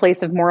from a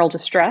place of moral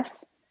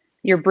distress.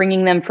 You're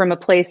bringing them from a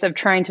place of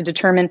trying to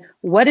determine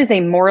what is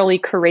a morally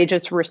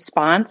courageous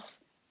response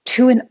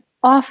to an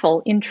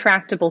awful,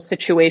 intractable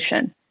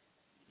situation.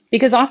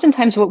 Because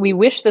oftentimes what we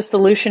wish the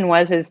solution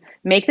was is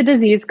make the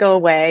disease go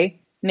away,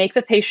 make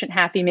the patient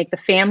happy, make the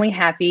family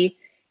happy,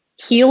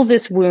 heal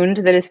this wound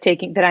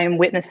that I am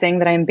witnessing,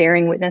 that I am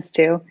bearing witness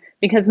to.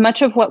 Because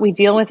much of what we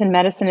deal with in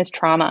medicine is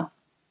trauma.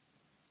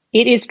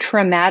 It is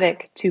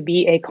traumatic to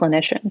be a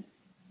clinician.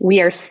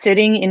 We are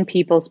sitting in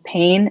people's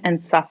pain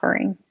and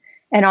suffering.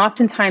 And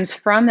oftentimes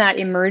from that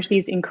emerge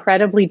these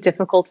incredibly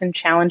difficult and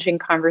challenging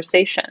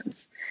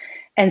conversations.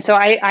 And so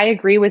I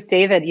agree with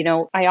David.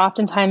 I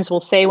oftentimes will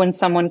say when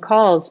someone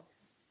calls,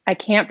 I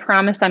can't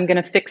promise I'm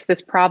going to fix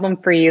this problem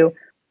for you,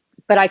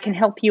 but I can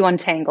help you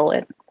untangle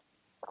it.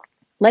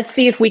 Let's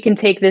see if we can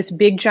take this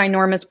big,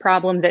 ginormous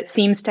problem that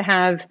seems to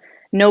have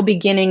no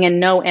beginning and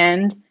no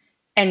end,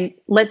 and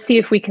let's see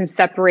if we can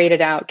separate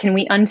it out. Can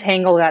we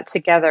untangle that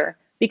together?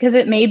 Because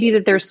it may be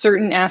that there's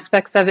certain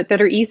aspects of it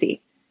that are easy.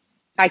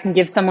 I can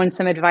give someone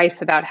some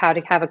advice about how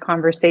to have a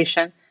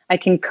conversation. I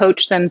can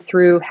coach them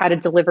through how to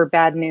deliver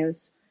bad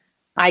news.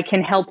 I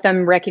can help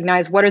them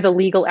recognize what are the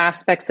legal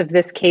aspects of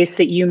this case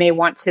that you may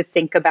want to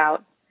think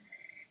about.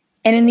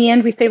 And in the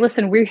end, we say,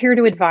 listen, we're here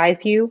to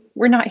advise you.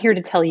 We're not here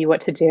to tell you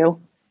what to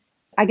do.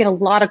 I get a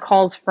lot of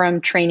calls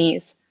from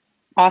trainees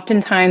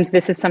Oftentimes,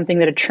 this is something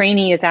that a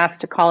trainee is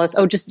asked to call us,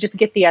 oh, just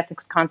get the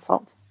ethics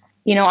consult.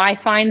 I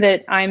find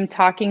that I'm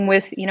talking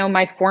with,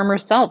 my former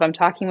self. I'm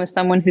talking with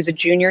someone who's a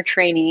junior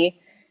trainee,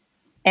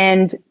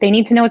 and they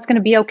need to know it's going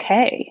to be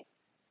okay.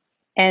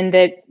 And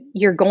that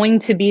you're going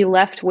to be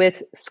left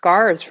with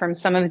scars from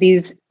some of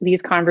these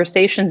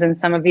conversations and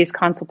some of these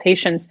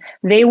consultations.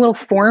 They will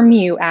form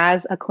you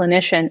as a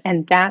clinician,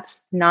 and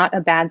that's not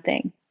a bad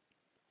thing.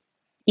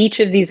 Each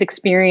of these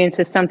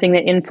experiences is something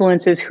that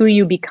influences who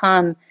you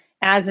become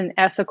as an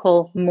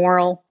ethical,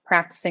 moral,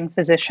 practicing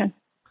physician.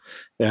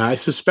 Yeah, I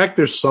suspect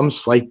there's some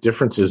slight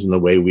differences in the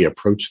way we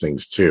approach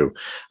things too.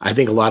 I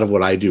think a lot of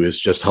what I do is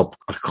just help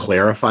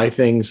clarify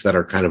things that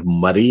are kind of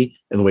muddy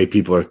in the way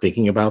people are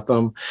thinking about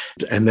them.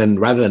 And then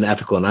rather than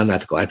ethical and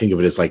unethical, I think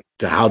of it as like,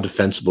 how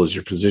defensible is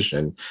your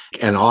position?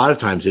 And a lot of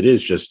times it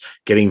is just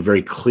getting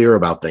very clear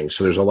about things.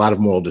 So there's a lot of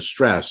moral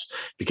distress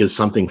because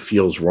something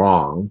feels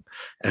wrong.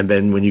 And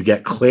then when you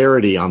get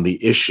clarity on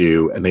the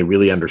issue and they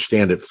really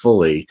understand it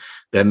fully,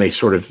 then they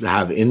sort of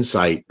have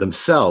insight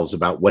themselves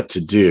about what to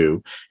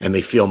do, and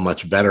they feel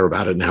much better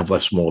about it and have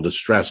less moral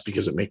distress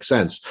because it makes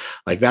sense.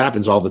 Like that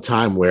happens all the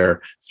time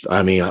where,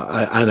 and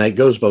it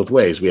goes both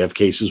ways. We have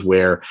cases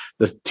where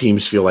the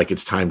teams feel like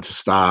it's time to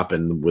stop,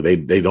 and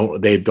they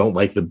don't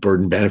like the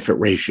burden benefit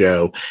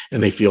ratio,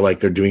 and they feel like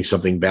they're doing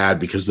something bad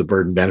because the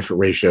burden benefit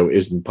ratio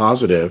isn't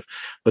positive.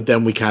 But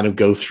then we kind of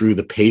go through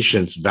the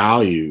patient's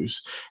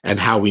values and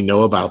how we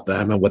know about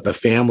them and what the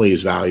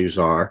family's values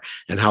are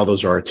and how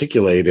those are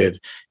articulated.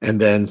 And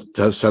then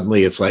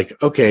suddenly it's like,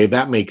 okay,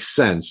 that makes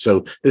sense.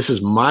 So this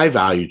is my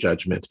value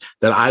judgment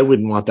that I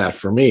wouldn't want that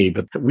for me.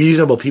 But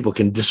reasonable people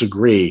can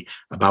disagree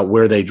about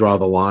where they draw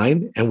the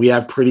line. And we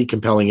have pretty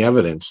compelling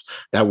evidence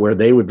that where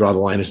they would draw the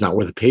line is not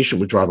where the patient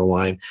would draw the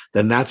line.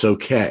 Then that's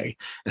okay.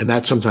 And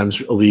that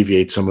sometimes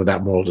alleviates some of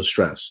that moral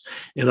distress.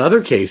 In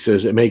other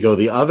cases, it may go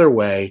the other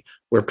way,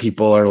 where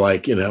people are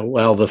like,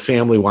 well, the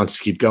family wants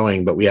to keep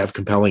going, but we have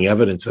compelling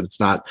evidence that it's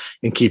not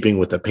in keeping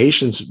with the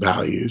patient's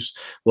values.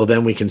 Well,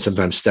 then we can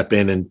sometimes step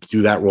in and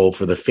do that role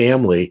for the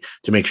family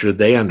to make sure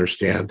they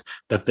understand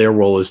that their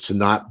role is to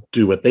not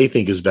do what they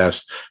think is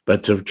best,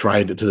 but to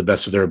try to the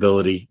best of their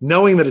ability,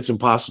 knowing that it's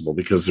impossible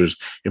because there's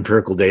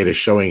empirical data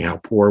showing how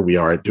poor we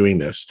are at doing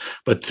this,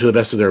 but to the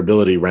best of their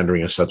ability,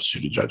 rendering a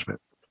substituted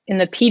judgment. In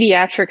the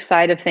pediatric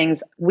side of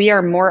things, we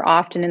are more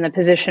often in the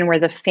position where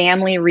the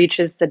family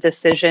reaches the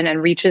decision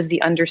and reaches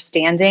the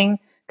understanding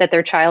that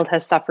their child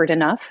has suffered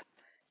enough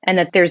and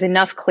that there's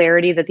enough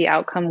clarity that the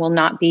outcome will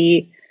not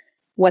be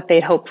what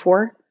they'd hoped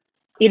for.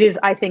 It is,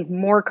 I think,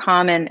 more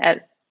common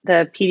at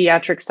the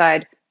pediatric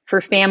side for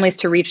families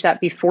to reach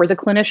that before the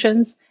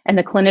clinicians, and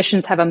the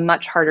clinicians have a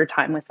much harder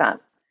time with that.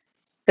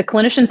 The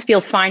clinicians feel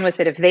fine with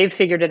it if they've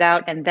figured it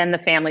out and then the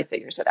family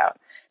figures it out.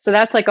 So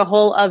that's like a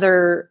whole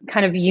other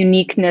kind of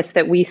uniqueness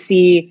that we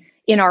see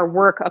in our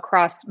work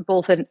across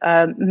both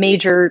a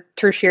major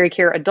tertiary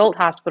care adult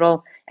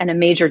hospital and a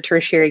major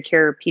tertiary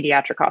care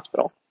pediatric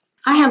hospital.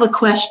 I have a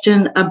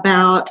question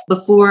about,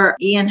 before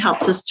Ian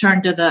helps us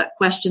turn to the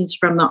questions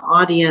from the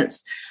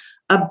audience,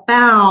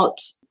 about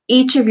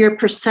each of your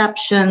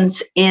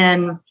perceptions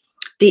in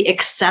the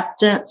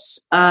acceptance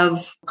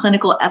of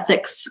clinical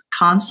ethics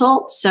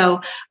consults.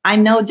 So I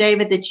know,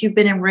 David, that you've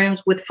been in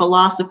rooms with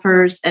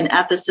philosophers and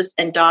ethicists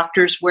and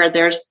doctors where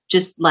there's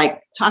just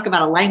like, talk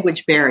about a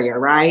language barrier,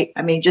 right?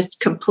 I mean, just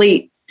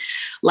complete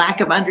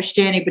lack of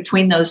understanding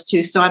between those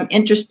two. So I'm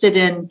interested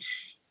in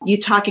you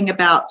talking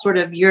about sort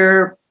of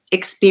your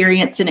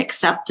experience and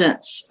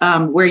acceptance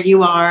where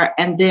you are.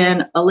 And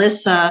then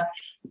Alyssa,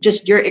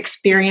 just your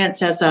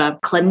experience as a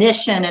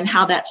clinician and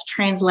how that's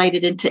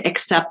translated into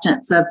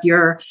acceptance of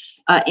your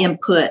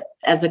input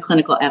as a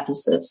clinical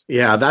ethicist.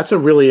 Yeah, that's a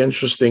really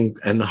interesting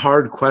and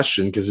hard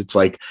question because it's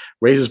like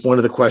raises one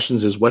of the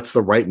questions is what's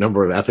the right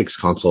number of ethics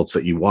consults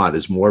that you want?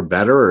 Is more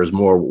better or is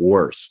more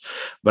worse?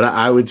 But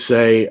I would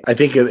say, I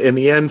think in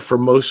the end, for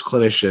most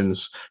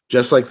clinicians,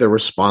 just like they're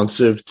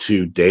responsive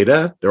to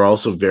data, they're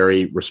also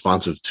very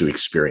responsive to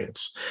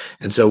experience.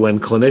 And so when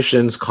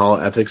clinicians call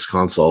ethics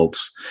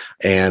consults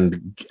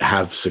and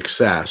have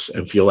success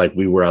and feel like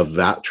we were of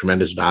that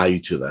tremendous value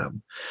to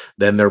them,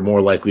 then they're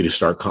more likely to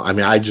start.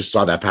 I just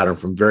saw that pattern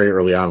from very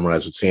early on when I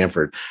was at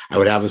Stanford. I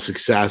would have a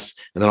success,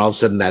 and then all of a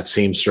sudden that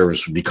same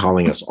service would be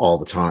calling us all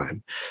the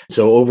time.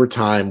 So over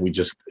time, we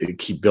just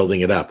keep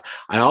building it up.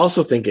 I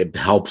also think it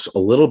helps a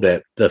little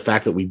bit. The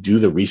fact that we do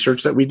the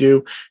research that we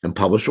do and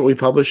publish what we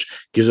publish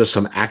gives us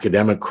some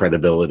academic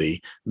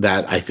credibility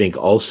that I think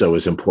also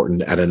is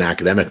important at an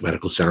academic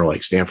medical center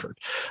like Stanford.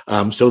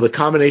 So the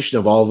combination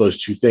of all of those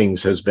two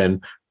things has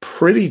been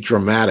pretty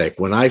dramatic.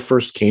 When I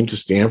first came to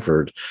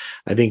Stanford,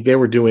 I think they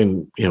were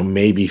doing,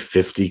 maybe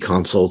 50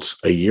 consults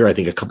a year. I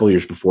think a couple of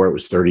years before it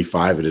was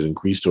 35. It had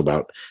increased to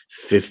about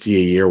 50 a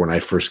year when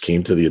I first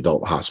came to the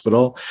adult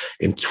hospital.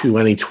 In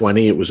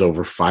 2020, it was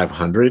over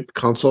 500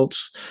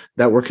 consults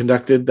that were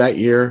conducted that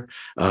year.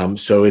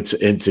 So it's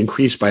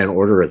increased by an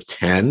order of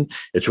 10.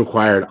 It's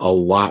required a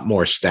lot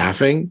more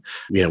staffing.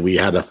 We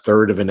had a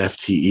third of an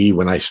FTE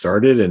when I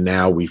started, and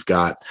now we've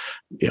got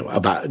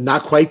about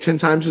not quite 10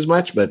 times as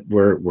much, but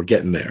we're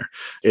getting there.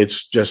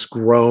 It's just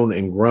grown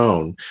and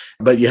grown.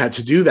 But you had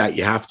to do that.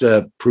 You have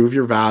to prove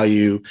your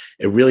value.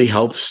 It really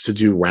helps to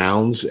do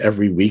rounds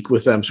every week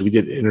with them. So we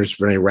did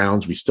interdisciplinary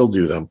rounds. We still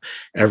do them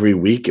every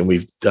week. And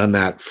we've done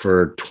that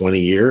for 20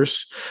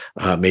 years,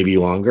 maybe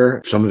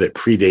longer. Some of it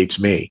predates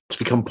me. It's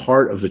become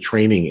part of the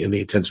training in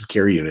the intensive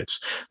care units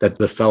that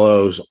the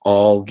fellows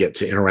all get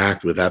to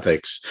interact with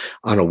ethics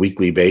on a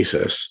weekly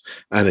basis.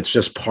 And it's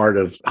just part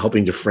of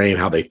helping to frame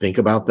how they think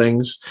about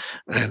things.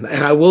 And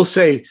I will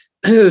say,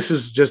 this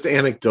is just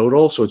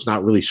anecdotal, so it's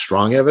not really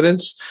strong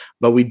evidence,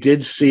 but we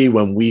did see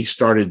when we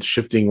started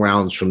shifting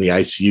rounds from the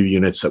ICU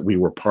units that we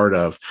were part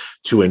of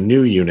to a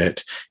new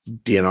unit,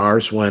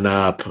 DNRs went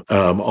up,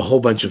 a whole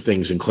bunch of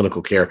things in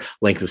clinical care,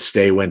 length of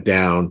stay went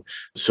down.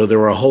 So there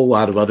were a whole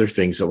lot of other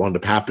things that wound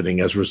up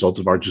happening as a result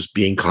of our just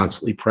being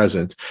constantly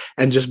present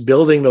and just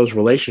building those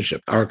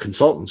relationships. Our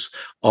consultants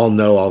all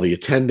know all the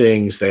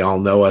attendings. They all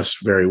know us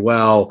very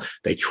well.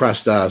 They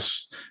trust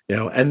us.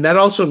 And that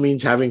also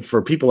means having,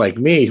 for people like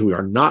me who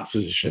are not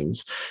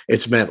physicians,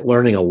 it's meant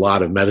learning a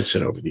lot of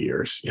medicine over the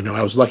years.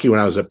 I was lucky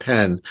when I was at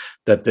Penn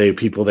that the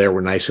people there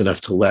were nice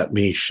enough to let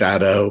me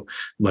shadow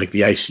like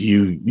the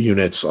ICU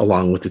units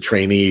along with the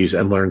trainees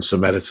and learn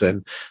some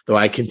medicine, though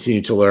I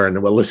continue to learn.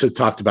 And what Alyssa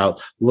talked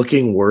about,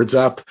 looking words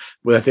up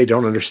that they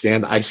don't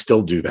understand, I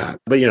still do that.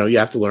 But, you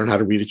have to learn how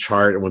to read a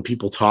chart. And when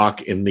people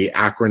talk in the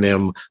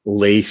acronym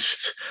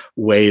laced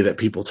way that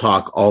people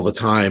talk all the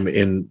time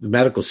in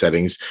medical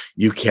settings,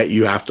 you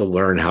have to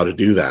learn how to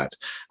do that.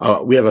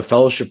 We have a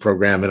fellowship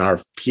program, and our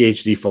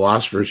PhD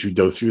philosophers who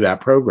go through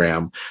that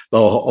program,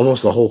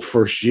 almost the whole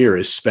first year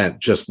is spent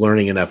just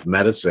learning enough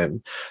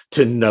medicine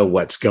to know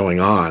what's going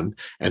on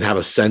and have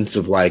a sense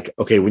of like,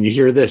 okay, when you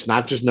hear this,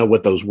 not just know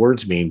what those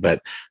words mean,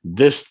 but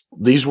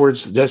these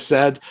words just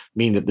said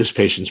mean that this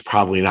patient's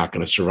probably not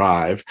going to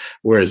survive,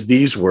 whereas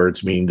these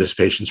words mean this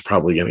patient's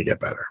probably going to get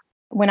better.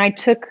 When I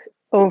took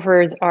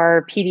over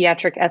our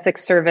pediatric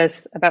ethics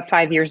service about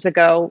 5 years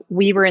ago,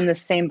 we were in the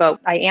same boat.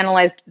 I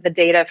analyzed the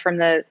data from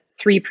the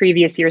 3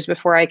 previous years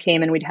before I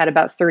came, and we'd had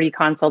about 30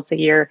 consults a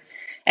year.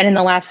 And in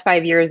the last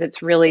 5 years,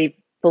 it's really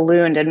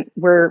ballooned, and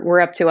we're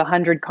up to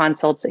 100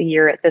 consults a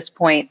year at this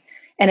point.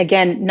 And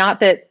again, not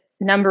that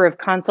number of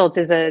consults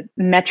is a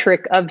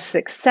metric of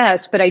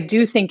success, but I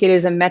do think it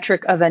is a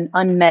metric of an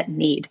unmet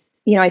need.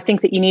 I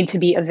think that you need to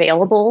be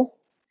available.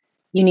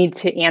 You need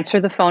to answer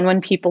the phone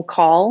when people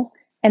call,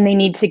 and they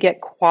need to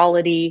get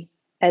quality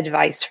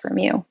advice from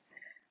you.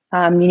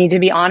 You need to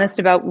be honest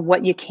about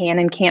what you can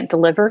and can't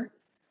deliver.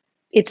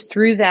 It's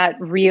through that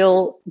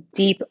real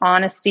deep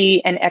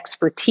honesty and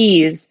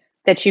expertise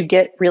that you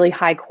get really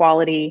high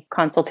quality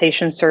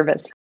consultation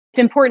service. It's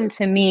important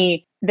to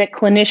me that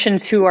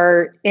clinicians who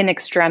are in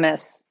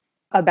extremis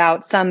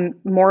about some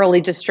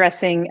morally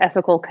distressing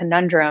ethical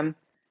conundrum,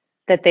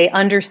 that they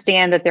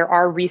understand that there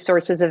are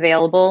resources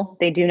available.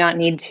 They do not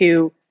need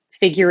to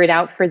figure it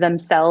out for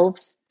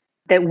themselves,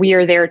 that we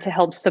are there to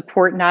help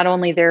support not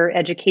only their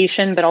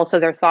education, but also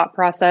their thought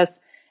process.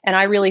 And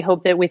I really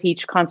hope that with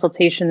each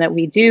consultation that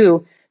we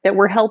do, that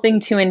we're helping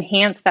to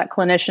enhance that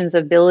clinician's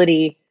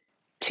ability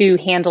to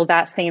handle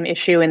that same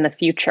issue in the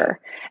future.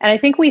 And I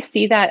think we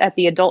see that at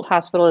the adult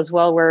hospital as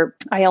well, where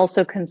I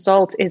also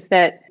consult, is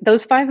that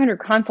those 500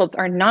 consults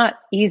are not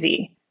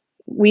easy.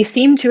 We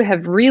seem to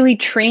have really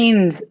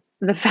trained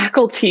the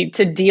faculty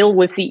to deal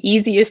with the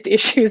easiest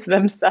issues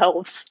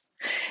themselves.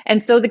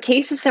 And so the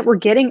cases that we're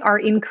getting are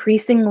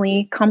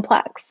increasingly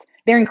complex.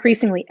 They're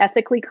increasingly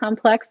ethically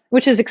complex,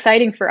 which is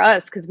exciting for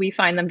us because we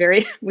find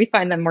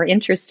them more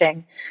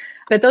interesting.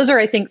 But those are,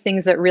 I think,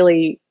 things that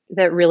really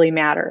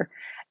matter.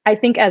 I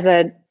think as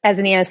an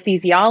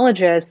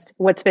anesthesiologist,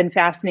 what's been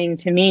fascinating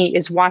to me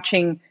is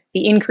watching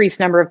the increased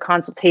number of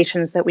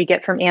consultations that we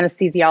get from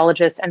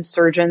anesthesiologists and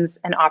surgeons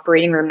and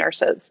operating room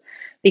nurses.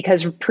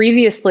 Because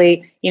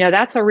previously,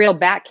 that's a real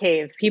bat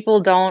cave.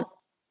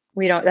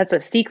 That's a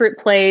secret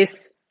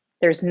place.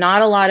 There's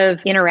not a lot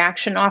of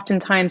interaction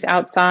oftentimes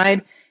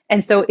outside.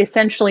 And so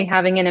essentially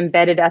having an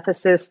embedded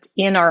ethicist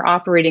in our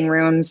operating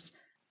rooms,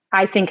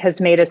 I think, has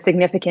made a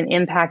significant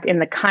impact in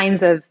the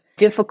kinds of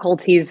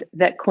difficulties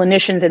that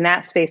clinicians in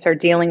that space are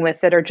dealing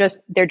with that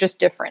they're just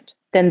different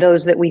than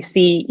those that we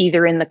see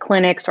either in the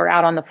clinics or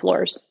out on the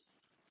floors.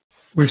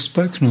 We've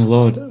spoken a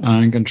lot.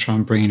 I'm going to try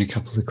and bring in a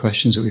couple of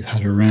questions that we've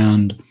had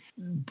around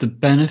the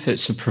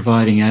benefits of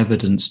providing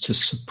evidence to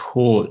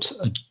support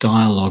a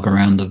dialogue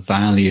around the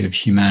value of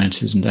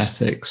humanities and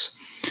ethics.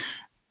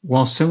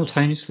 While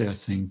simultaneously, I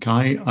think,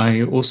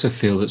 I also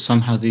feel that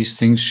somehow these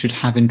things should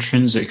have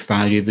intrinsic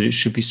value, that it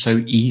should be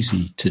so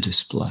easy to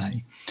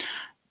display.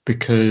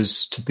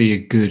 Because to be a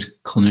good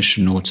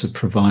clinician or to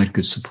provide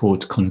good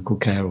support to clinical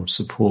care or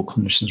support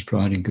clinicians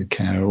providing good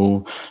care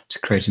or to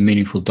create a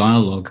meaningful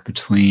dialogue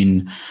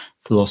between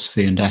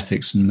philosophy and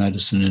ethics and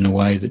medicine in a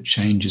way that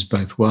changes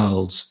both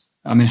worlds,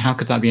 I mean, how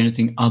could that be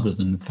anything other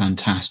than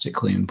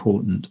fantastically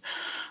important?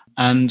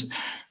 And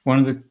one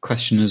of the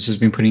questioners has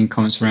been putting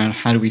comments around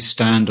how do we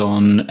stand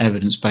on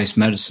evidence-based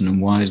medicine,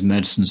 and why is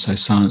medicine so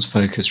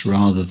science-focused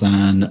rather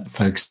than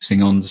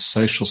focusing on the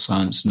social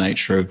science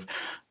nature of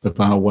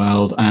our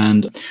world,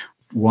 and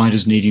why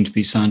does needing to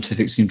be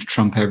scientific seem to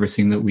trump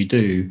everything that we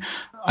do?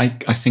 I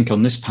think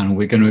on this panel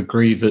we're going to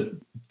agree that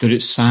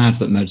it's sad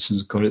that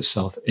medicine's got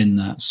itself in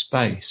that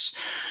space.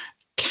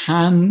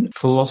 Can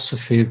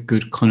philosophy of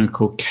good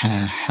clinical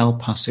care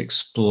help us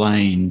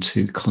explain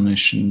to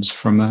clinicians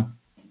from a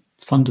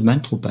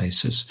fundamental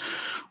basis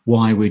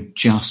why we're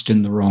just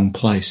in the wrong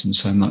place in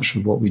so much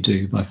of what we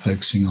do by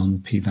focusing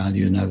on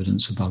p-value and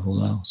evidence above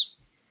all else?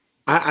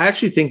 I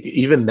actually think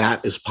even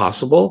that is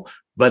possible,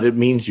 but it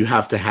means you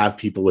have to have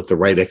people with the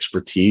right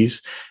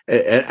expertise.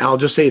 And I'll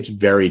just say it's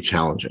very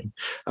challenging.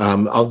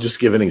 I'll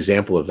just give an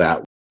example of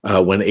that.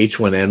 When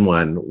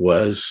H1N1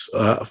 was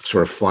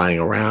sort of flying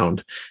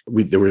around,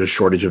 there was a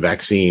shortage of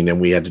vaccine, and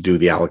we had to do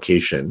the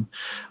allocation.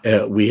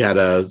 We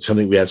had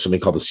something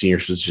called the Senior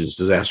Physicians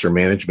Disaster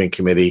Management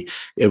Committee.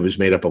 It was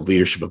made up of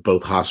leadership of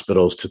both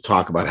hospitals to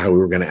talk about how we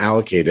were going to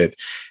allocate it.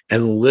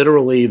 And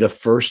literally the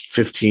first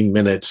 15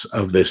 minutes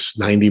of this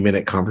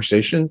 90-minute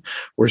conversation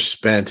were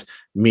spent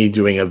me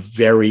doing a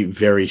very,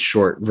 very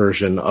short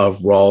version of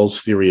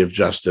Rawls' theory of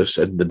justice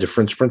and the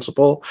difference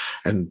principle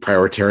and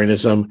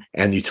prioritarianism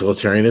and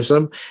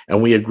utilitarianism.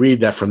 And we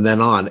agreed that from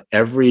then on,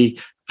 every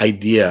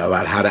idea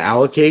about how to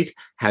allocate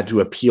had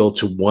to appeal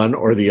to one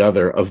or the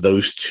other of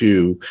those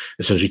two,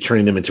 essentially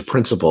turning them into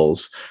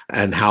principles,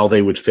 and how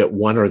they would fit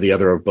one or the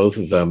other of both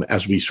of them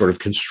as we sort of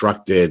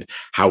constructed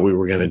how we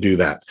were going to do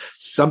that.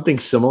 Something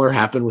similar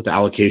happened with the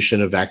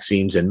allocation of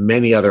vaccines and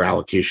many other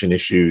allocation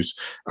issues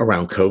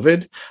around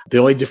COVID. The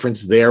only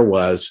difference there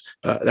was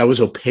that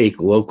was opaque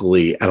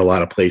locally at a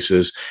lot of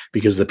places,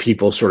 because the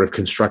people sort of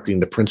constructing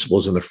the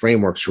principles and the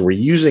frameworks who were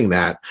using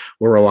that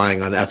were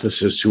relying on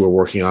ethicists who were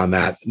working on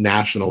that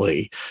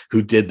nationally,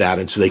 who did that.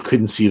 And so they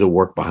couldn't see the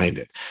work behind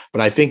it.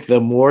 But I think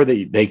the more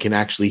that they can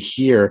actually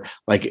hear,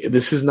 like,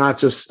 this is not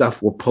just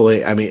stuff we're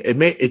pulling. I mean,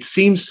 it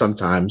seems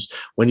sometimes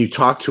when you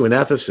talk to an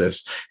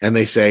ethicist and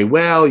they say,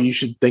 well, you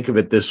should think of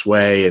it this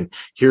way, and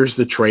here's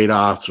the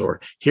trade-offs,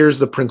 or here's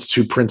the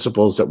two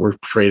principles that we're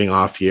trading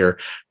off here.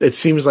 It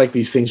seems like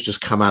these things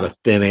just come out of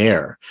thin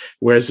air.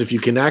 Whereas if you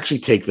can actually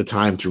take the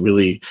time to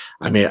really,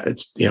 I mean,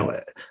 it's, you know,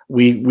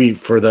 we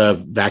for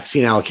the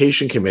vaccine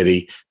allocation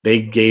committee,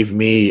 they gave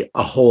me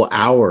a whole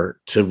hour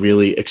to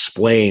really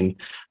explain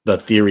the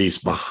theories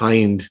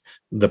behind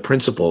the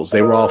principles.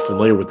 They were all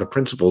familiar with the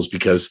principles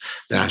because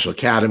the national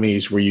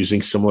academies were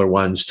using similar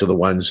ones to the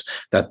ones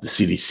that the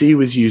CDC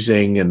was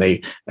using.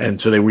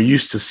 And so they were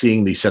used to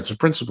seeing these sets of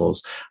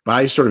principles, but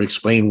I sort of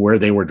explained where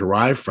they were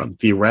derived from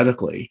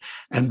theoretically.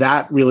 And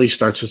that really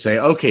starts to say,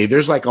 okay,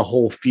 there's like a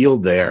whole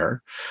field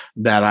there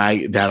that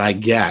I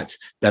get,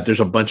 that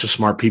there's a bunch of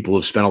smart people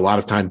who've spent a lot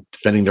of time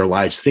spending their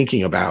lives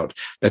thinking about,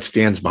 that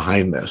stands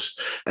behind this.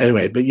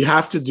 Anyway, but you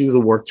have to do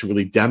the work to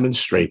really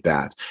demonstrate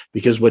that,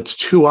 because what's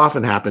too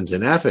often happens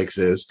in ethics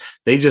is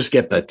they just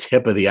get the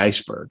tip of the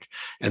iceberg,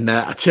 and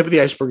that tip of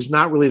the iceberg is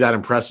not really that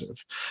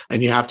impressive.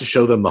 And you have to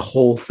show them the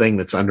whole thing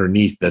that's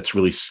underneath, that's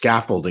really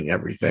scaffolding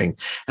everything.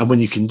 And when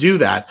you can do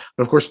that,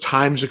 but of course,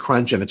 time's a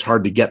crunch and it's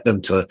hard to get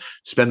them to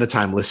spend the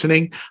time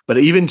listening, but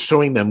even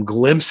showing them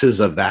glimpses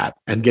of that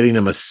and getting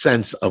them a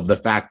sense of the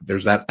fact that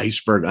there's that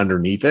iceberg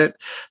underneath it,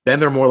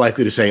 then they're more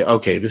likely to say,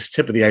 okay, this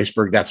tip of the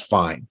iceberg, that's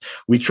fine.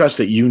 We trust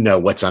that you know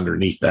what's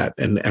underneath that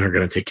and are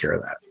going to take care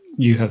of that.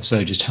 You have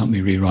so just helped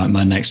me rewrite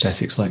my next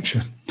ethics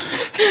lecture.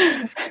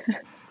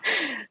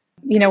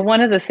 You know,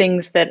 one of the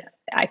things that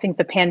I think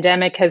the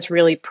pandemic has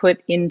really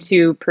put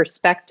into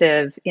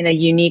perspective in a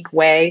unique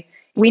way,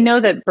 we know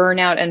that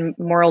burnout and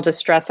moral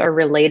distress are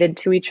related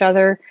to each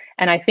other.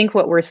 And I think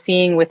what we're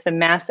seeing with the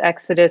mass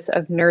exodus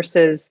of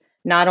nurses,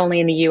 not only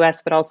in the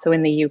US, but also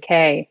in the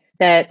UK,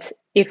 that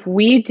if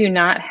we do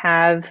not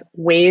have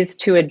ways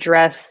to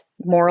address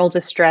moral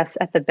distress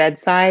at the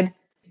bedside,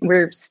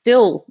 we're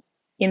still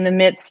in the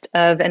midst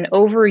of an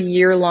over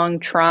year-long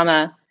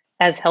trauma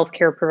as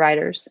healthcare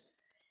providers.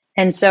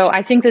 And so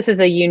I think this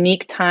is a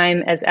unique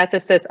time as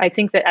ethicists. I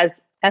think that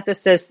as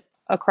ethicists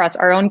across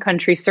our own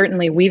country,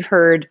 certainly we've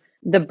heard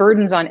the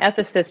burdens on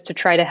ethicists to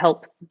try to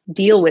help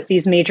deal with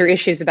these major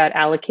issues about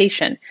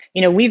allocation.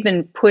 You know, we've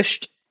been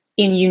pushed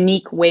in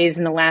unique ways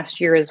in the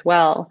last year as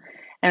well.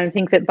 And I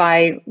think that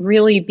by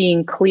really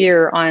being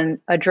clear on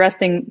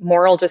addressing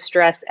moral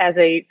distress as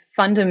a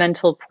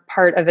fundamental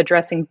part of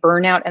addressing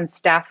burnout and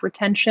staff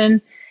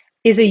retention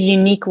is a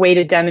unique way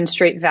to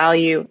demonstrate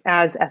value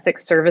as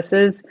ethics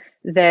services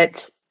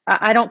that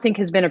I don't think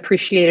has been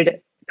appreciated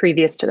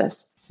previous to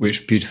this.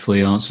 Which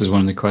beautifully answers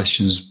one of the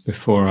questions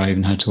before I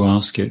even had to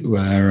ask it,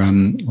 where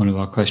one of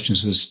our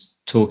questions was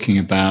talking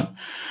about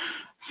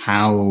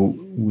how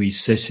we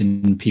sit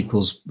in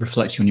people's,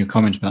 reflecting on your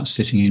comment about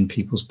sitting in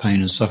people's pain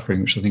and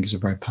suffering, which I think is a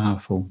very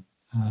powerful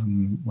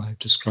way of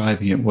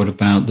describing it. What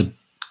about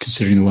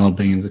considering the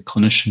well-being of the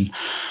clinician?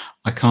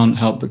 I can't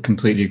help but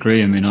completely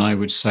agree. I mean, I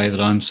would say that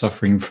I'm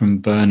suffering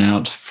from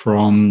burnout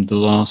from the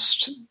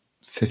last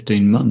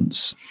 15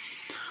 months.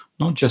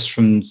 not just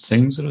from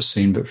things that are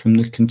seen, but from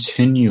the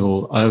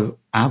continual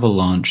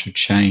avalanche of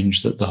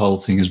change that the whole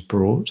thing has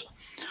brought.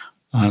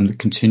 The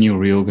continual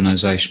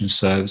reorganization of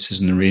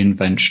services and the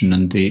reinvention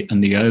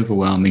and the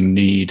overwhelming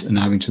need and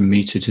having to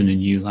meet it in a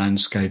new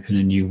landscape in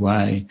a new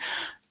way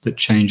that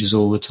changes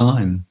all the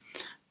time.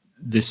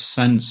 This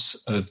sense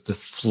of the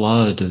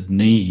flood of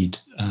need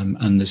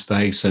and this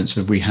vague sense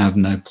of we have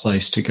no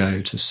place to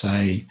go to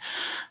say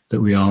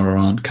that we are or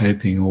aren't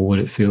coping or what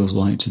it feels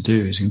like to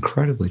do is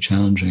incredibly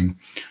challenging.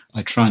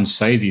 I try and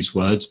say these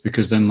words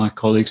because then my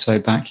colleagues say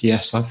back,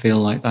 yes, I feel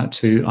like that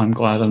too. I'm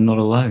glad I'm not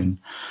alone.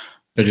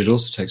 But it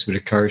also takes a bit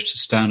of courage to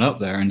stand up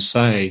there and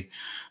say,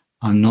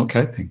 I'm not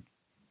coping.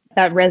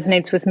 That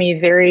resonates with me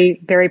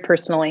very, very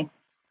personally.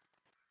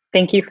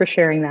 Thank you for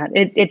sharing that.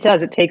 It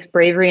does. It takes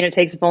bravery and it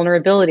takes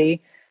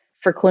vulnerability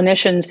for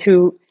clinicians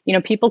who,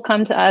 people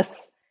come to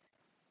us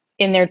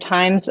in their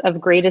times of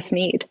greatest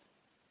need,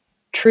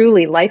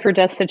 truly life or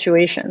death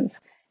situations.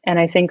 And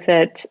I think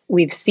that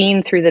we've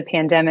seen through the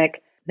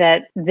pandemic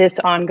that this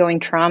ongoing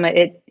trauma,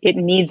 it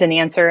needs an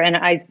answer. And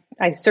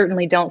I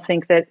certainly don't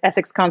think that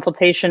ethics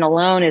consultation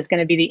alone is going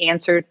to be the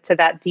answer to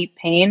that deep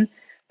pain.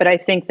 But I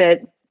think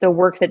that the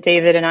work that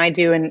David and I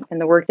do and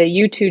the work that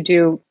you two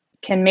do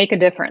can make a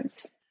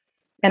difference.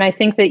 And I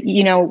think that,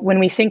 when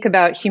we think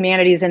about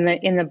humanities in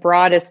the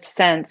broadest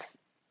sense,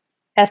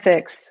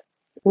 ethics,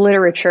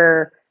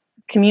 literature,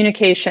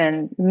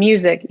 communication,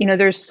 music,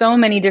 there's so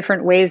many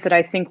different ways that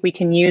I think we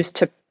can use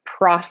to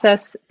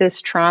process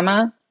this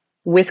trauma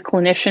with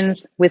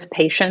clinicians, with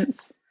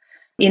patients,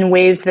 in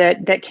ways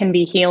that can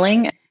be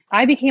healing.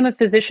 I became a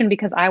physician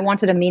because I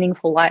wanted a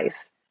meaningful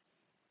life.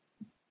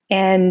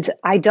 And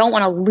I don't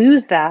want to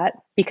lose that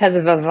because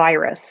of a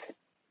virus.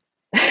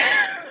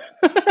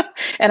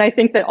 And I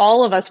think that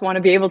all of us want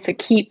to be able to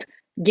keep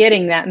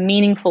getting that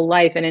meaningful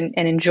life and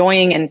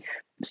enjoying and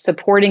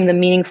supporting the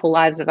meaningful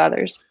lives of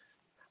others.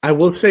 I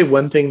will say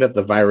one thing that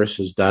the virus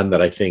has done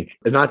that I think,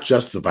 not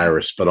just the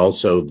virus, but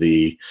also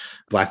the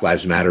Black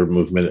Lives Matter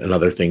movement and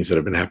other things that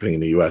have been happening in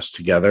the U.S.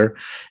 together,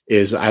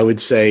 is I would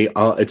say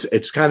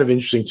it's kind of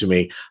interesting to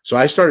me. So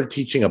I started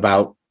teaching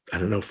about,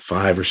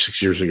 5 or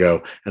 6 years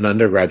ago, an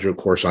undergraduate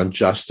course on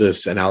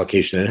justice and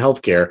allocation in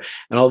healthcare.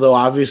 And although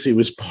obviously it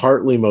was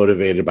partly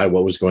motivated by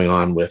what was going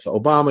on with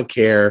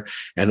Obamacare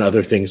and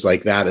other things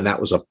like that, and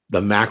that was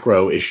the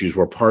macro issues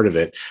were part of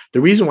it.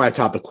 The reason why I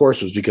taught the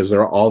course was because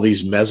there are all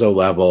these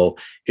meso-level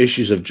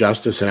issues of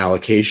justice and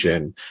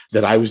allocation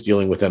that I was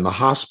dealing with in the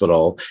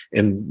hospital.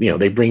 And,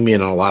 they bring me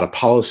in on a lot of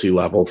policy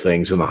level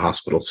things in the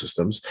hospital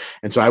systems.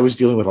 And so I was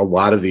dealing with a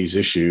lot of these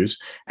issues.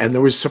 And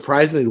there was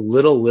surprisingly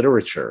little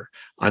literature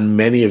on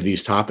many of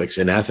these topics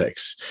in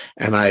ethics.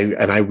 And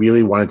I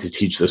really wanted to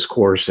teach this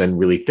course and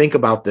really think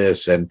about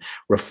this and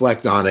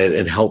reflect on it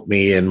and help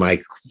me and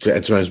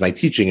sometimes my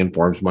teaching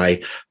informs my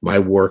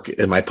work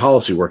and my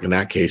policy work in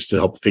that case to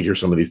help figure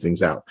some of these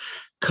things out.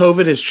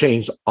 COVID has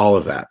changed all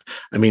of that.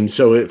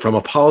 So from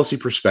a policy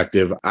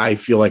perspective, I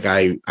feel like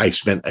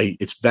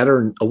it's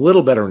better, a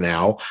little better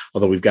now,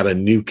 although we've got a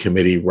new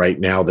committee right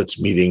now that's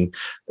meeting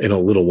in a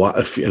little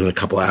while, in a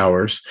couple of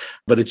hours,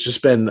 but it's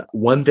just been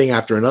one thing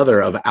after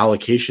another of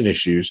allocation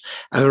issues.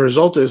 And the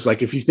result is,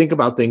 like, if you think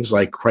about things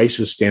like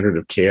crisis standard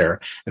of care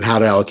and how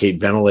to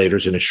allocate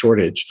ventilators in a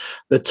shortage,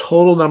 the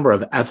total number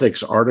of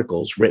ethics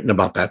articles written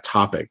about that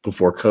topic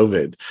before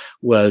COVID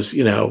was,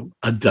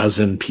 a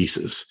dozen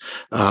pieces.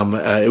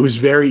 It was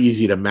very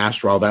easy to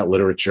master all that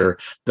literature.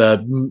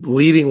 The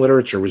leading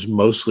literature was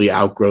mostly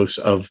outgrowths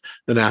of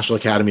the National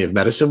Academy of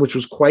Medicine, which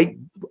was quite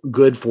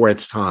good for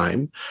its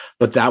time,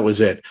 but that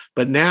was it.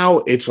 But now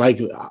it's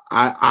like,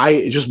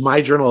 I just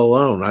my journal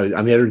alone,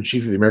 I'm the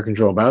editor-in-chief of the American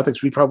Journal of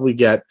Bioethics. We probably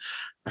get,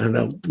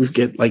 we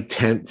get like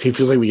 10, it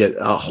feels like we get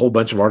a whole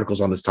bunch of articles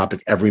on this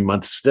topic every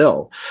month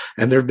still.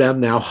 And there have been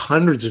now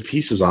hundreds of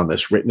pieces on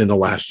this written in the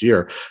last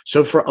year.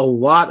 So for a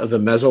lot of the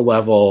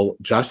meso-level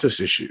justice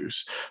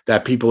issues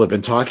that people have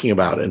been talking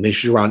about and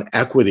issues around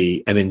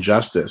equity and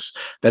injustice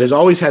that has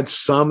always had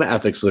some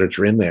ethics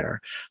literature in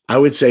there, I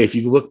would say if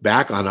you look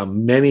back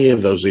on many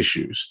of those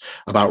issues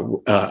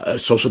about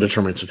social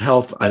determinants of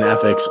health and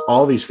ethics,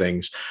 all these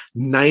things,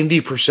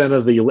 90%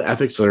 of the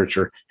ethics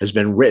literature has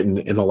been written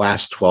in the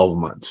last 12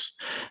 months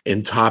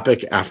in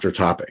topic after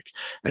topic.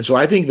 And so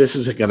I think this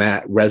is going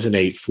to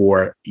resonate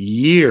for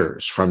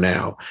years from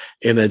now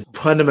in a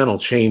fundamental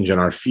change in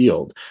our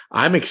field.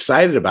 I'm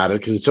excited about it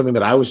because it's something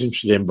that I was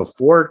interested in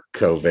before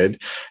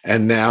COVID.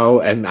 And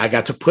I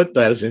got to put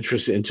that as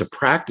interest into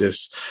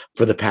practice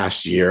for the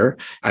past year.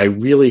 I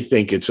really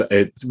think it's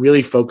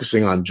really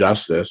focusing on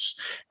justice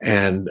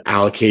and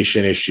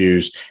allocation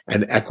issues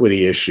and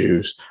equity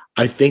issues.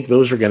 I think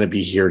those are going to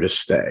be here to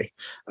stay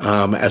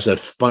as a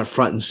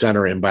front and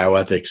center in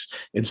bioethics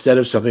instead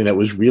of something that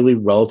was really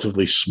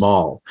relatively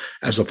small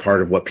as a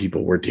part of what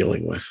people were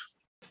dealing with.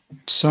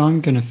 So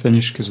I'm going to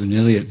finish, because we're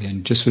nearly at the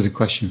end, just with a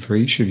question for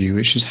each of you,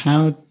 which is,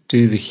 how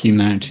do the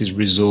humanities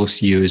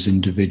resource you as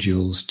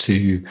individuals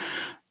to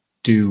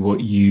do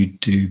what you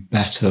do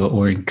better,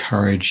 or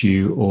encourage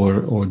you,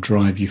 or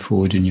drive you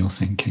forward in your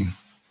thinking?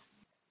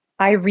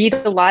 I read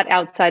a lot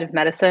outside of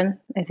medicine.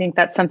 I think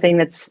that's something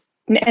that's,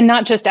 and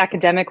not just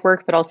academic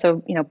work, but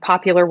also,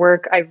 popular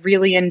work. I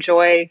really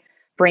enjoy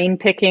Brain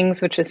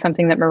Pickings, which is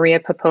something that Maria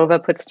Popova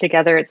puts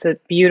together. It's a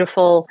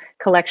beautiful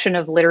collection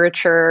of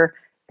literature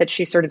that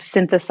she sort of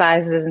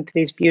synthesizes into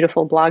these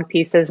beautiful blog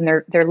pieces,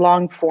 and they're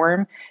long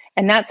form.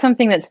 And that's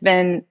something that's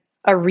been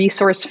a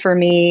resource for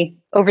me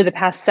over the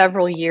past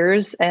several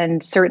years,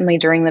 and certainly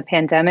during the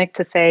pandemic,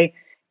 to say,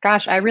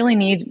 gosh, I really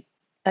need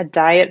a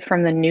diet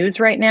from the news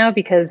right now,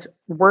 because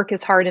work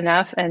is hard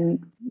enough,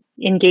 and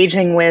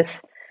engaging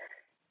with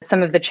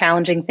some of the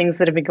challenging things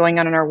that have been going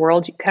on in our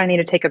world, you kind of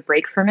need to take a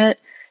break from it.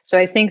 So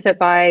I think that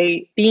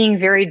by being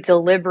very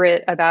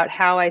deliberate about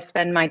how I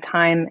spend my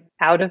time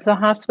out of the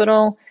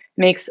hospital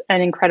makes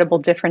an incredible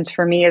difference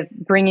for me of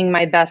bringing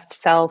my best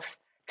self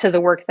to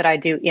the work that I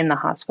do in the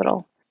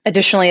hospital.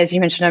 Additionally, as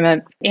you mentioned, I'm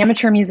an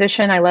amateur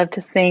musician. I love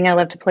to sing. I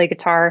love to play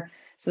guitar.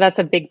 So that's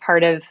a big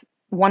part of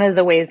one of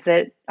the ways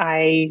that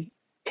I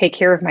take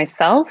care of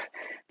myself,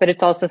 but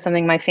it's also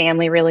something my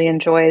family really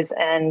enjoys.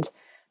 And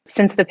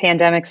since the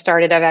pandemic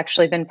started, I've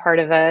actually been part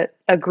of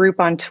a group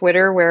on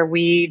Twitter where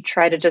we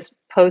try to just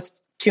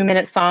post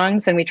 2-minute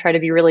songs, and we try to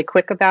be really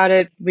quick about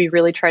it. We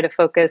really try to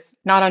focus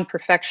not on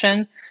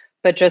perfection,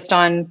 but just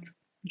on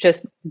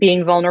just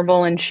being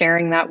vulnerable and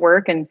sharing that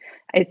work. And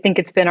I think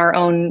it's been our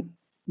own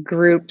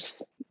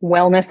group's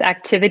wellness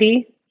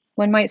activity,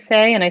 one might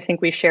say. And I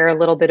think we share a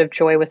little bit of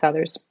joy with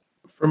others.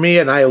 For me,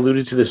 and I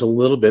alluded to this a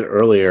little bit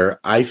earlier,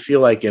 I feel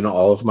like in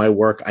all of my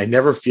work, I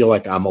never feel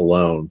like I'm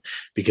alone,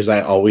 because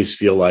I always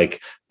feel like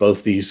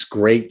both these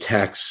great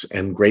texts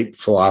and great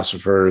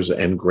philosophers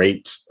and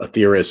great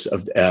theorists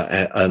of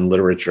and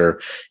literature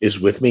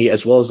is with me,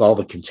 as well as all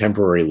the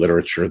contemporary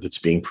literature that's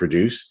being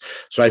produced.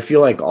 So I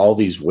feel like all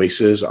these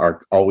voices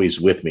are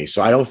always with me.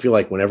 So I don't feel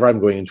like whenever I'm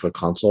going into a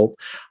consult,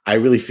 I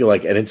really feel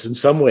like, and it's in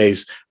some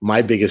ways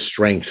my biggest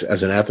strength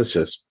as an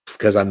ethicist,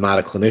 because I'm not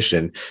a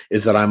clinician,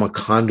 is that I'm a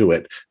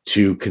conduit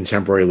to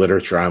contemporary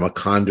literature. I'm a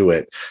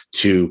conduit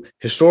to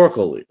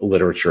historical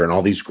literature and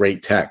all these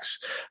great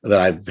texts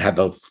that I've had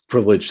the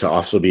privilege to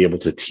also be able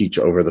to teach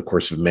over the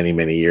course of many,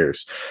 many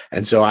years.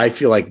 And so I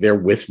feel like they're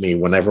with me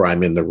whenever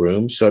I'm in the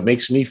room. So it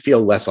makes me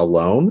feel less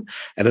alone.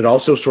 And it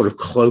also sort of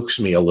cloaks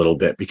me a little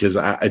bit, because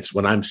it's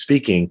when I'm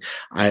speaking,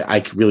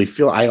 I really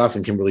feel, I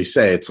often can really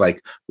say, it's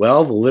like,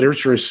 well, the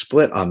literature is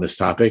split on this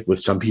topic, with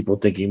some people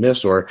thinking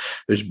this, or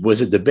there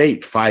was a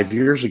debate 5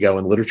 years ago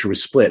and literature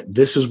was split.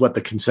 This is what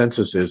the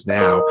consensus is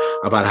now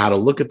about how to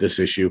look at this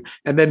issue.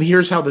 And then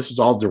here's how this is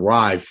all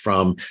derived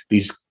from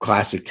these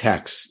classic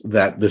texts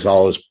that this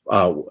all is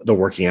the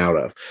working out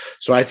of.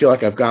 So I feel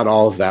like I've got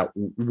all of that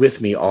with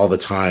me all the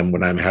time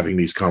when I'm having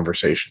these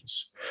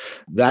conversations.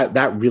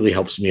 That really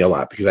helps me a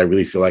lot, because I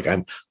really feel like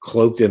I'm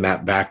cloaked in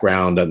that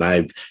background, and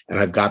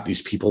I've got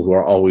these people who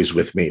are always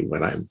with me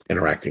when I'm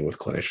interacting with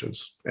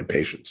clinicians and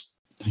patients.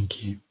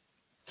 Thank you.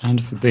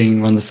 And for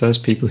being one of the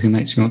first people who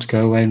makes me want to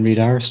go away and read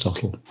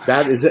Aristotle.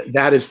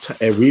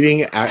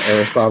 Reading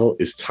Aristotle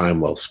is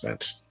time well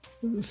spent.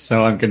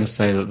 So I'm going to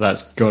say that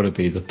that's got to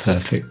be the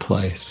perfect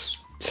place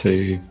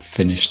to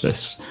finish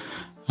this.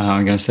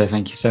 I'm going to say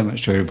thank you so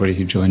much to everybody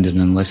who joined in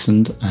and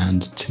listened,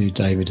 and to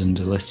David and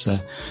Alyssa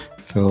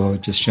for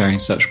just sharing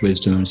such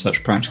wisdom and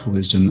such practical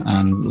wisdom,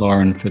 and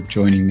Lauren for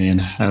joining me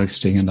and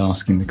hosting and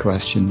asking the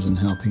questions and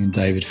helping, and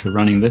David for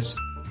running this.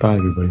 Bye,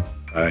 everybody.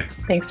 Bye.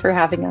 Thanks for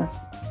having us.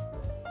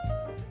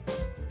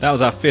 That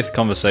was our 5th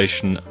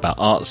conversation about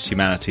arts,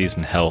 humanities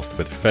and health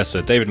with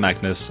Professor David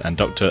Magnus and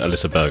Dr.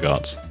 Alyssa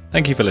Burghardt.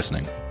 Thank you for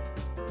listening.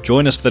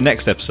 Join us for the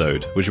next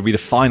episode, which will be the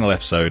final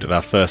episode of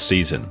our first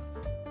season.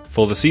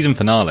 For the season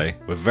finale,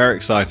 we're very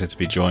excited to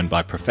be joined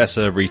by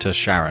Professor Rita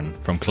Sharon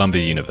from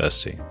Columbia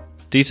University.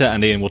 Dita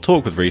and Ian will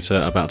talk with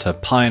Rita about her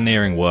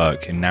pioneering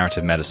work in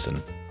narrative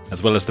medicine,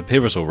 as well as the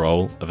pivotal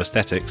role of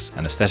aesthetics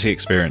and aesthetic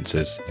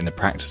experiences in the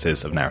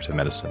practices of narrative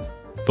medicine.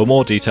 For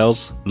more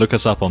details, look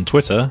us up on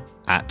Twitter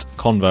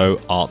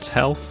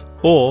 @ConvoArtsHealth,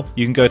 or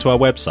you can go to our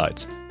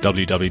website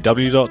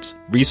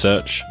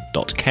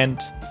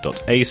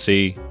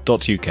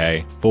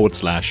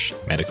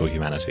www.research.kent.ac.uk/medical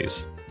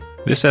humanities.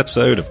 This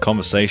episode of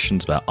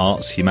Conversations about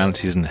Arts,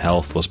 Humanities and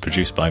Health was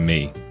produced by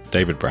me,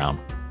 David Brown.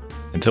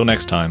 Until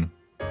next time,